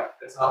reason why.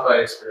 It's not by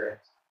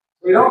experience.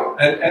 We don't,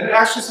 and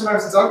actually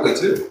sometimes it's ugly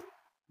too.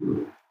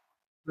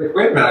 Like,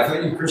 wait a minute, I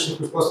thought you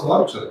Christians were supposed to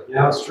love each other.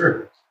 Yeah, that's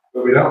true,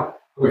 but we don't.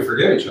 But we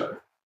forgive each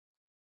other.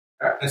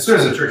 As soon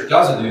as the church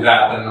doesn't do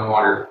that, then no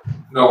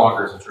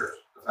longer is a church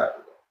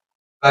effectively.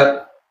 But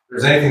if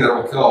there's anything that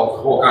will kill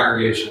the whole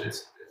congregation,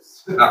 it's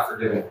not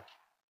forgiving.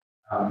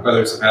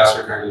 whether it's a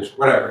pastor, congregation,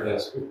 whatever it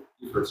is.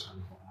 You've heard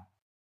sermons on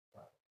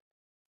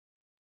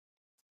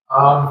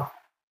that.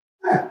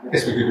 I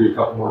guess we could read a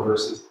couple more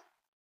verses.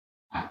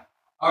 I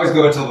always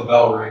go until the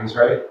bell rings,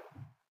 right?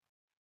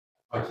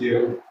 Like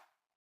you.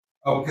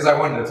 Oh, because I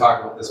wanted to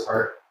talk about this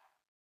part.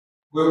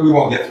 We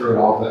won't get through it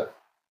all, but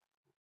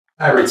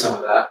I read some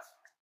of that.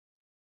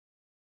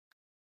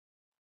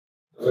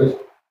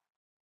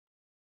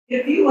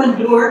 If you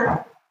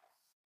endure,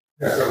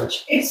 Yeah,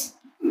 it's,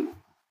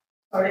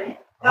 sorry,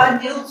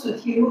 God deals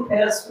with you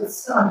as with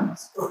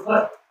sons, for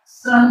what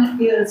son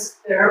is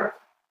there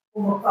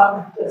whom a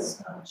father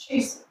does not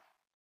chasten.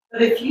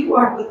 But if you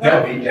are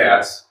without, deadbeat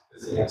dads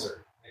is the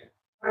answer.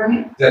 pardon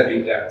me?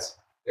 Deadbeat dads.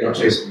 They don't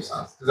chase their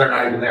sons because they're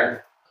not even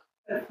there.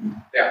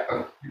 Yeah,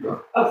 keep going.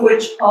 Of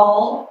which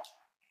all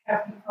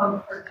have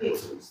become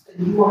partakers,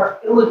 then you are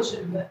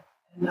illegitimate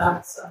and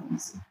not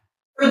sons.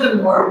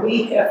 Furthermore,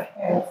 we have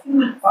had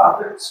human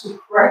fathers who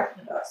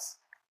corrected us,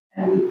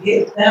 and we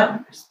gave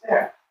them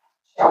respect.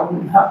 Shall we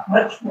not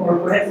much more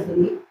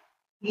readily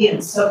be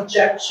in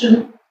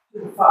subjection to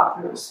the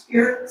Father of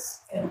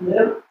spirits and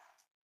live?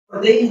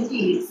 For they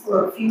indeed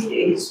for a few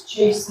days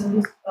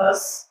chastened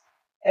us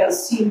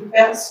as seemed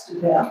best to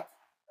them,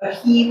 but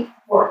he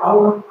for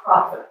our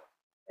profit,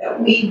 that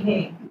we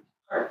may be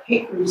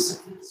partakers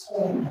of his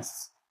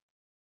holiness.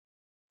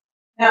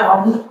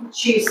 Now,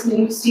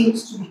 chastening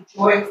seems to be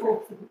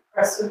joyful for the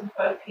present,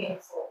 but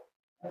painful.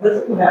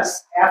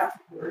 Nevertheless,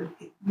 afterward,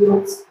 it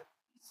yields the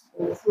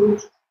peaceful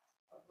fruit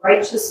of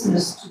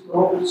righteousness to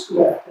those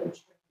who have been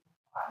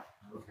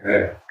trained.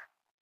 Okay.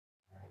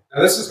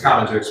 Now this is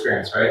common to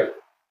experience, right?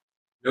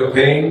 No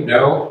pain,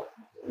 no.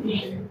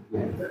 We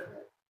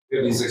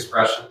have these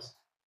expressions.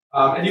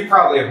 And you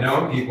probably have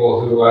known people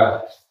who,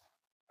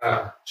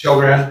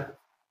 children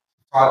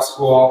taught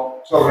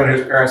school, children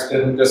whose parents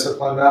didn't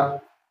discipline them.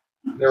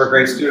 They were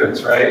great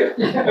students, right?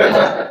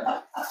 Yeah,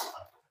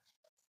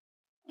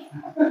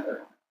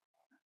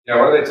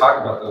 what do they talk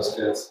about, those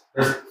kids?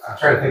 I'm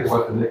trying to think of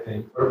what the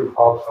nickname, what do we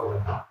call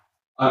children now?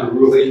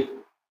 Unruly,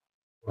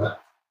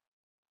 what?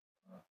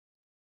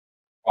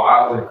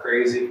 Wild and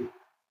crazy.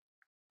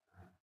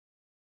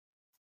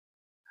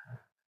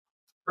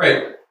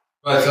 Right,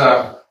 but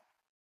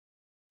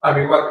I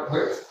mean,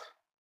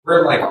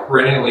 we're like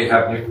perennially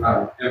have new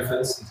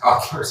infants and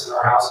toddlers in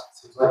our house, it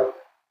seems like.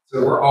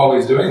 So we're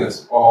always doing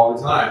this all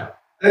the time.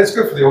 And it's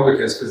good for the older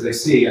kids because they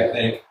see, I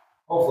think,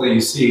 hopefully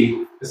you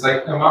see, it's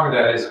like, no, mom and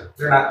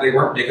dad, they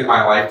weren't making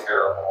my life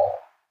terrible.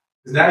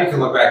 Because now you can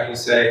look back and you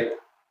say,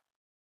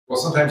 well,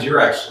 sometimes you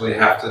actually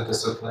have to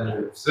discipline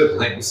your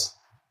siblings,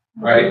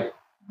 right?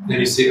 And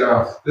you see,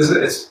 oh,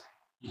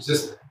 you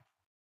just,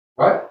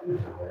 what?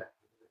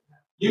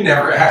 You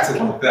never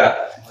acted like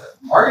that.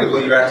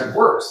 Arguably, you acted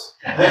worse.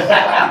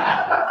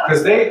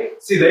 Because they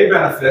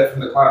benefit from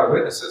the cloud of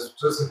witnesses,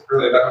 which isn't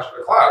really that much of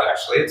a cloud,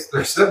 actually. It's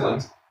their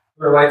siblings.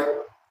 They're like,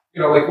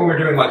 like when we were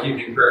doing like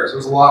evening prayers, it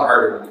was a lot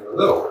harder when they were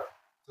littler,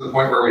 to the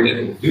point where we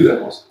didn't even do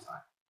that most of the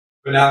time.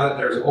 But now that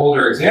there's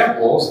older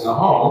examples in the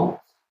home,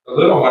 the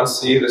little ones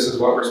see this is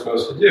what we're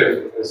supposed to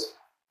do, because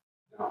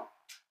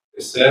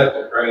they said,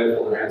 they prayed, they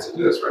hold their hands to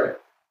do this, right?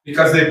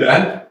 Because they've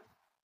been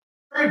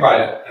trained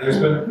by it, and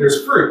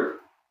there's fruit.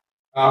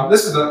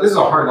 This is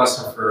a hard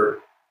lesson for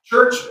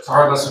church. It's a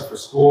hard lesson for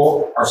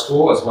school, our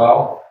school as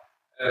well.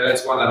 And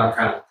it's one that I'm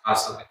kind of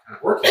constantly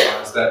working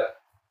on. Is that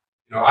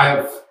I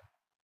have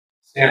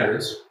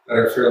standards that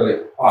are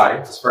fairly high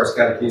as far as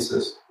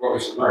catechesis, what we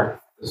should learn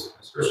as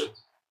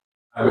Christians,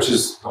 which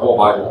is the whole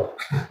Bible,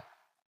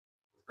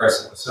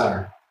 Christ at the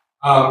center.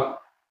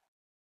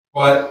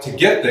 But to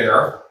get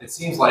there, it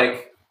seems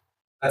like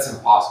that's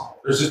impossible.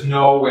 There's just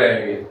no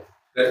way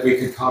that we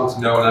could come to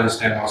know and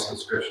understand most of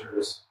the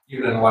scriptures,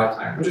 even in a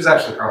lifetime, which is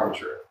actually probably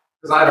true.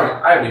 Because I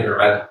haven't even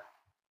read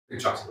big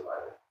chunks of the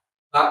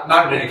Bible.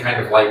 Not in any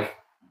kind of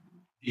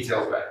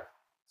detailed way.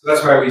 So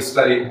that's why we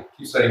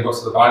keep studying books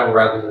of the Bible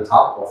rather than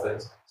topical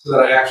things, so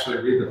that I actually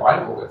read the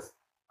Bible with.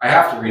 I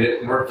have to read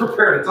it in order to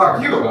prepare to talk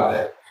to you about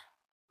it.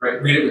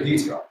 Right? Read it with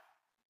detail.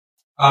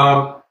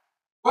 But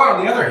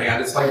on the other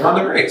hand, it's like run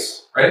the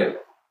race, right?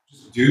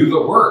 Just do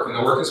the work, and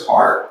the work is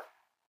hard.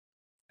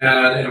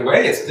 And in a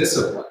way, it's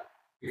discipline,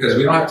 because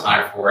we don't have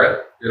time for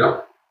it. We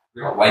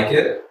don't like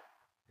it.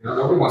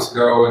 Nobody wants to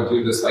go and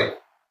do this,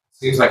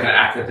 seems like an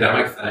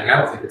academic thing. I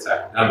don't think it's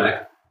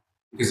academic,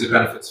 because it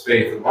benefits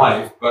faith and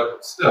life,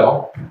 but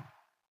still,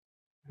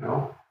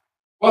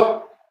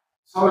 But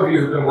some of you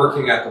who've been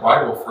working at the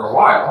Bible for a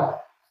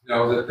while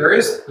know that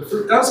the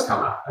fruit does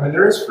come out. I mean,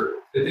 there is fruit.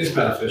 It is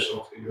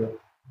beneficial to you.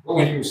 But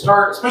when you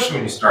start,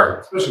 especially with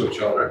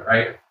children,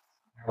 right?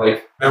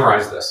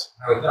 Memorize this.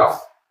 No.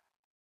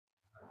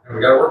 And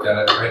we got to work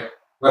at it, right?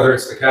 Whether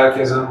it's the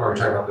catechism, or we're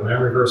talking about the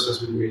memory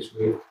verses we do each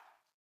week,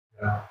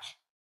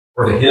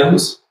 or the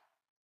hymns.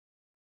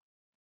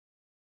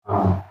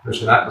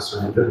 Mentioned that in the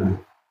sermon, didn't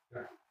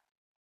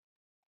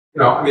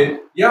I?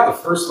 The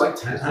first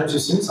 10 times you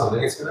sing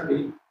something, it's going to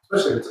be,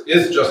 especially if it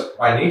is just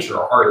by nature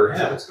a harder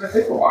hymn, it's going to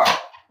take a while.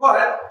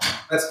 But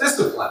that's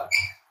discipline.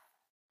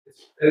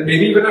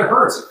 Maybe even it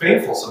hurts. It's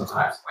painful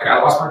sometimes. I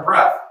lost my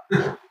breath.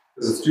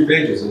 because it's 2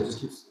 pages and it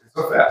just keeps it's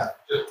so fast.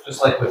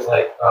 Just like with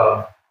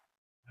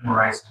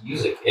memorizing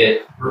music,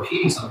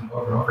 repeating something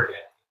over and over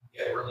again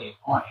can get really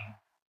annoying.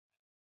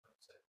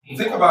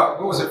 Think about,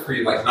 what was it for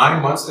you, like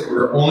 9 months that you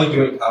were only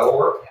doing pedal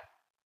work?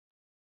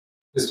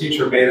 His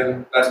teacher made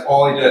him, that's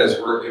all he did,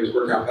 he was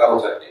working on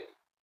pedal technique.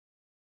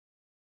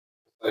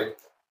 Like,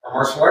 our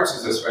martial arts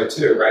is this way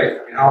too, right?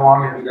 I mean, how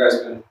long have you guys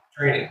been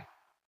training?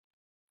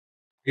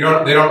 They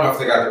don't know if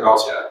they got their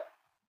belts yet.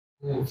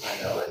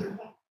 Find out later.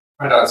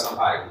 Find out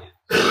sometime.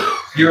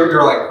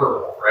 You're like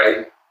purple,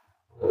 right?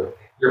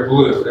 You're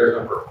blue, there's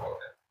no purple.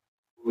 Okay.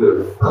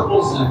 Blue.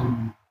 Purples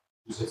and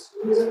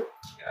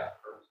Yeah.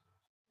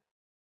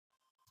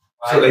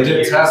 So they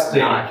did testing.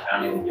 Not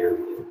counting the year.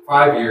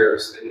 5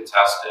 years, they did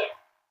testing.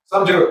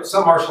 Some do it,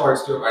 some martial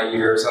arts do it by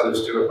years,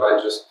 others do it by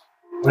just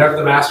whenever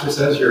the master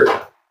says you're.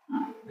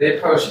 They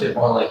approached it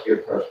more like you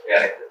approach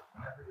catechism.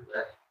 Whenever you're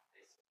ready.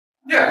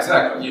 Yeah,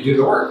 exactly. You do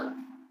the work.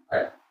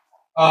 Right.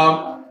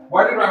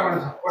 Why did I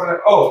want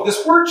to? Oh,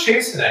 this word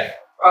chastening.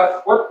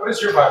 What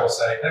does your Bible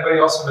say? Anybody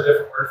else have a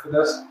different word for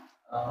this?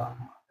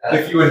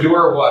 If you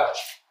endure what?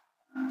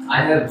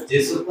 I have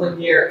discipline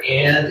here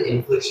and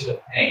infliction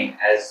of pain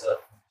as a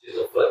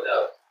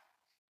footnote.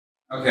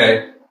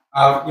 Okay.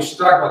 We should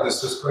talk about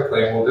this just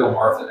quickly, and we'll deal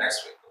more with it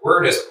next week. The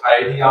word is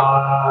idea,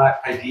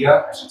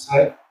 I should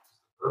say,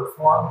 verb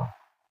form.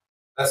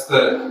 That's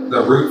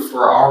the root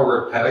for our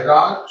word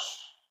pedagogue,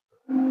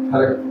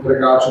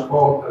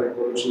 pedagogical,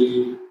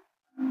 pedagogy,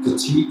 to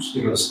teach,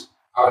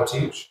 how to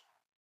teach.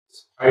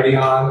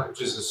 Ideon,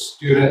 which is a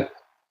student,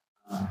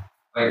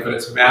 but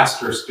it's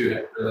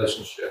master-student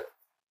relationship.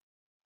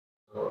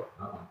 So,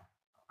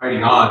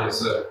 Ideon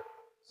is a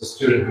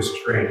student who's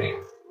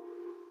training.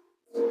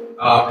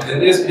 And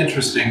it is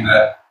interesting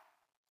that,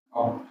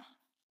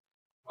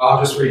 I'll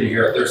just read you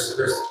here.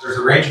 There's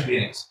a range of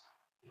meanings.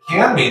 It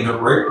can mean the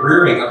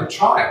rearing of a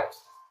child.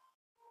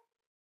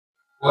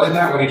 Well, isn't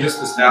that what he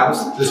just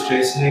established? That this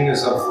chastening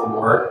is of the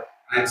Lord.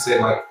 I didn't say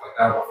like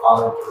that of a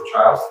father to a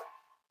child.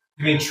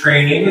 I mean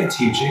training and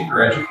teaching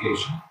or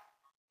education.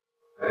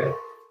 Okay.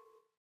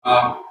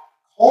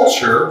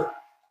 Culture.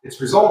 Its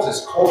result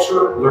is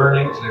culture,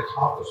 learning, and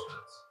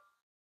accomplishments.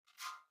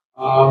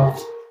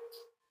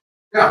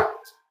 Yeah.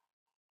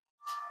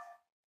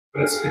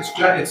 But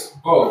it's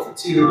both.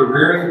 It's either the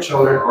rearing of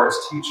children or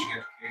it's teaching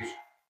education.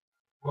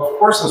 Well, of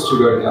course those two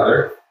go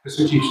together, because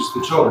who teaches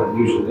the children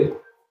usually?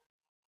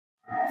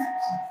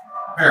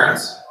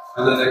 Parents.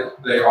 And then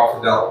they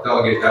often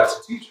delegate that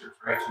to teachers,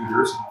 right?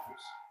 Tutors and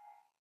others.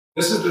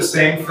 This is the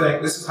same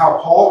thing. This is how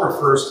Paul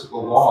refers to the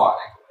law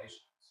in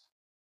Galatians.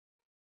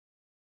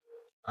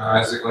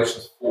 As in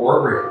Galatians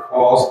 4, where he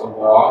calls the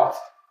law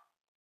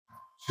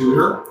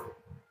tutor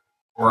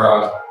or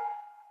a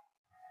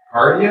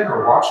guardian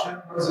or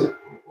watchman. What is it?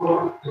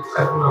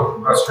 I don't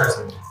know. I was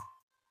translating.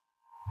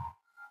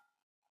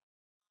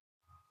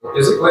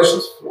 Is it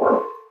Galatians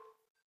 4?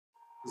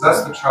 Because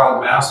that's the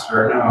child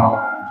master.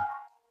 No.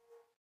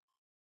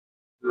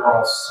 They're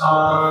all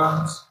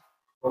sons.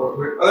 Oh,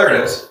 there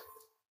it is.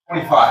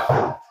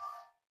 25.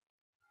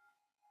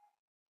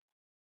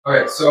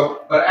 Okay,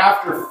 so, but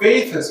after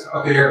faith has,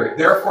 okay, here,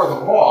 therefore the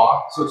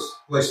law, so it's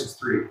Galatians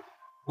 3,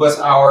 was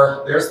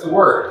there's the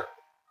word.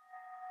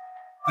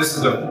 This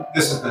is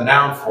the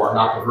noun form,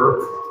 not the verb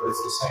form, but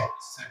it's the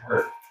same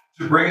word.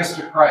 To bring us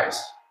to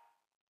Christ.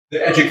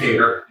 The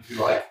educator, if you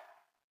like.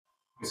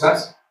 Make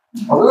sense?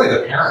 Or really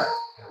the parent,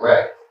 in a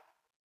way.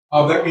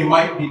 That we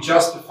might be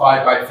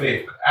justified by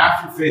faith. But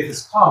after faith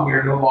has come, we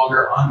are no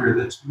longer under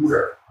the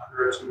tutor,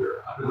 under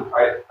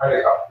the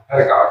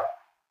pedagogue.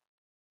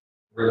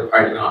 We're the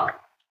Ideon.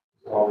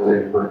 All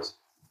related words.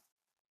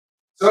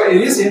 So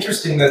it is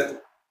interesting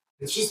that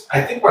it's just,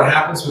 I think what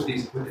happens with the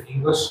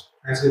English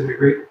translated to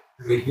Greek,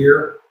 when we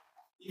hear,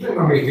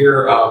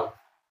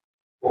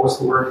 what was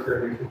the word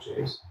here in King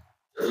James?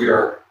 That we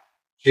are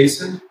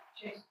chastened.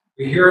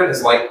 We hear it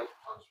as like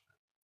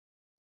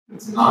punishment.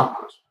 It's not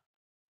punishment.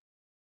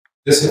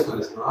 Discipline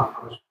is not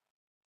punishment.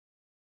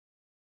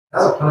 It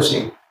has a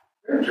punishing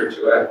character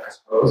to it, I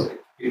suppose. It can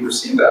be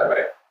received that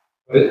way.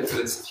 But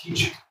it's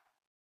teaching.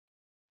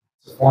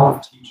 It's a form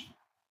of teaching.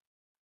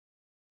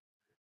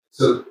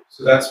 So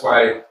that's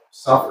why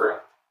suffering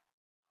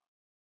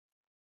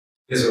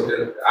is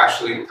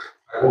actually,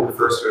 I will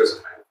refer to it as a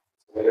kind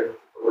of way the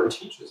Lord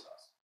teaches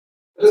us.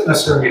 It doesn't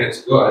necessarily mean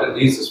it's good. It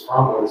leads us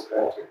from what is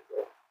bad to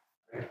good.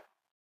 Right?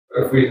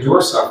 But if we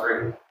endure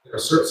suffering,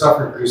 certain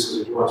suffering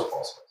produces endurance,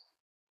 Paul says.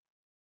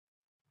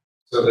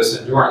 So this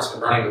endurance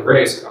and running the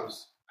race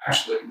comes,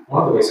 actually,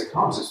 one of the ways it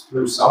comes is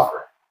through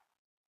suffering.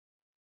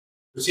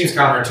 It seems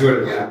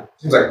counterintuitive again.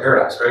 Seems like a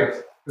paradox, right?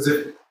 Because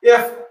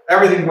if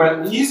everything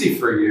went easy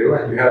for you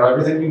and you had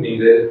everything you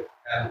needed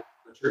and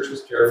the church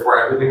was cared for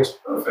and everything was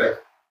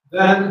perfect,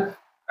 then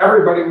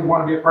everybody would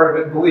want to be a part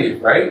of it and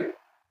believe, right?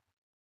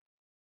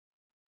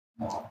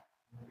 No,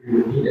 you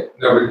would need it.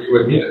 No, but you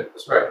would need it.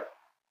 That's right.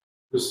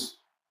 Because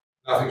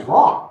nothing's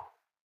wrong.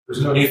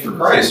 There's no need for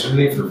Christ. There's no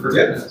need for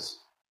forgiveness.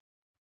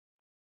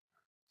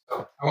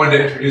 So I wanted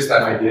to introduce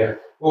that idea.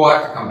 We'll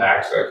have to come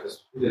back to it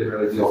because we didn't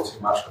really deal too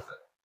much with it.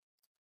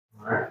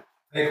 All right.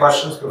 Any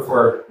questions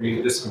before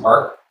we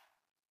disembark?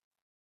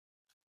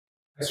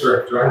 Thanks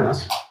for joining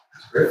us.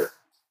 That's great.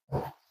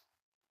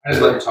 I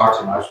didn't let you talk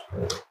too much.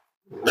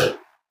 But...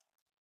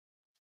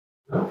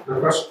 No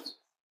questions?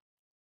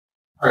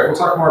 All right, we'll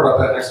talk more about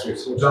that next week.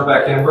 So we'll jump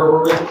back in. Where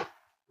were we?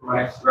 For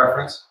my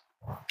reference.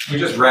 We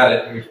just read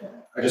it.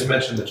 I just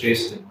mentioned the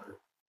chastening word.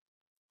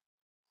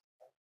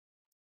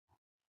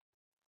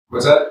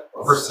 What's that?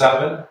 Verse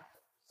 7?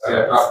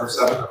 Yeah, verse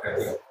 7? Okay,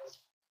 good.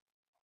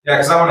 Yeah,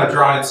 because I want to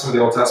draw in some of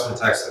the Old Testament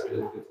texts that we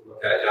didn't get to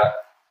look at yet.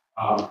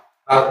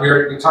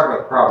 We talked about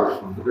the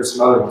Proverbs one, but there's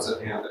some other ones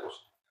at hand that we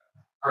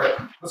should. All right,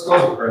 let's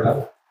close with prayer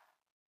then.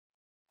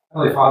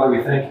 Heavenly Father,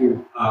 we thank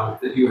you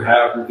that you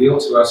have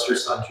revealed to us your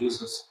Son,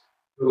 Jesus,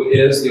 who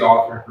is the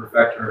author and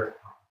perfecter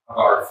of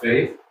our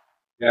faith.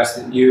 We ask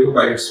that you,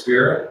 by your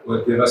Spirit,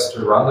 would give us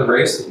to run the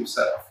race that you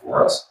set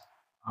before us,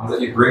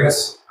 that you bring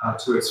us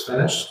to its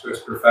finish, to its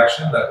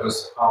perfection that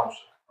was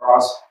accomplished on the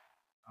cross,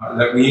 and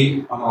that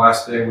we, on the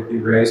last day, would be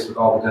raised with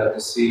all the dead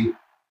to see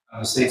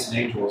the saints and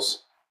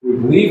angels who we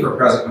believe are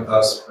present with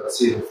us, but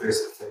see them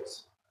face to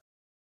face.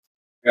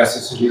 We ask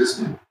this in Jesus'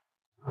 name.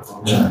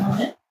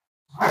 Amen.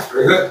 All right,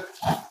 very good.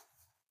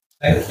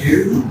 Thank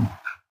you.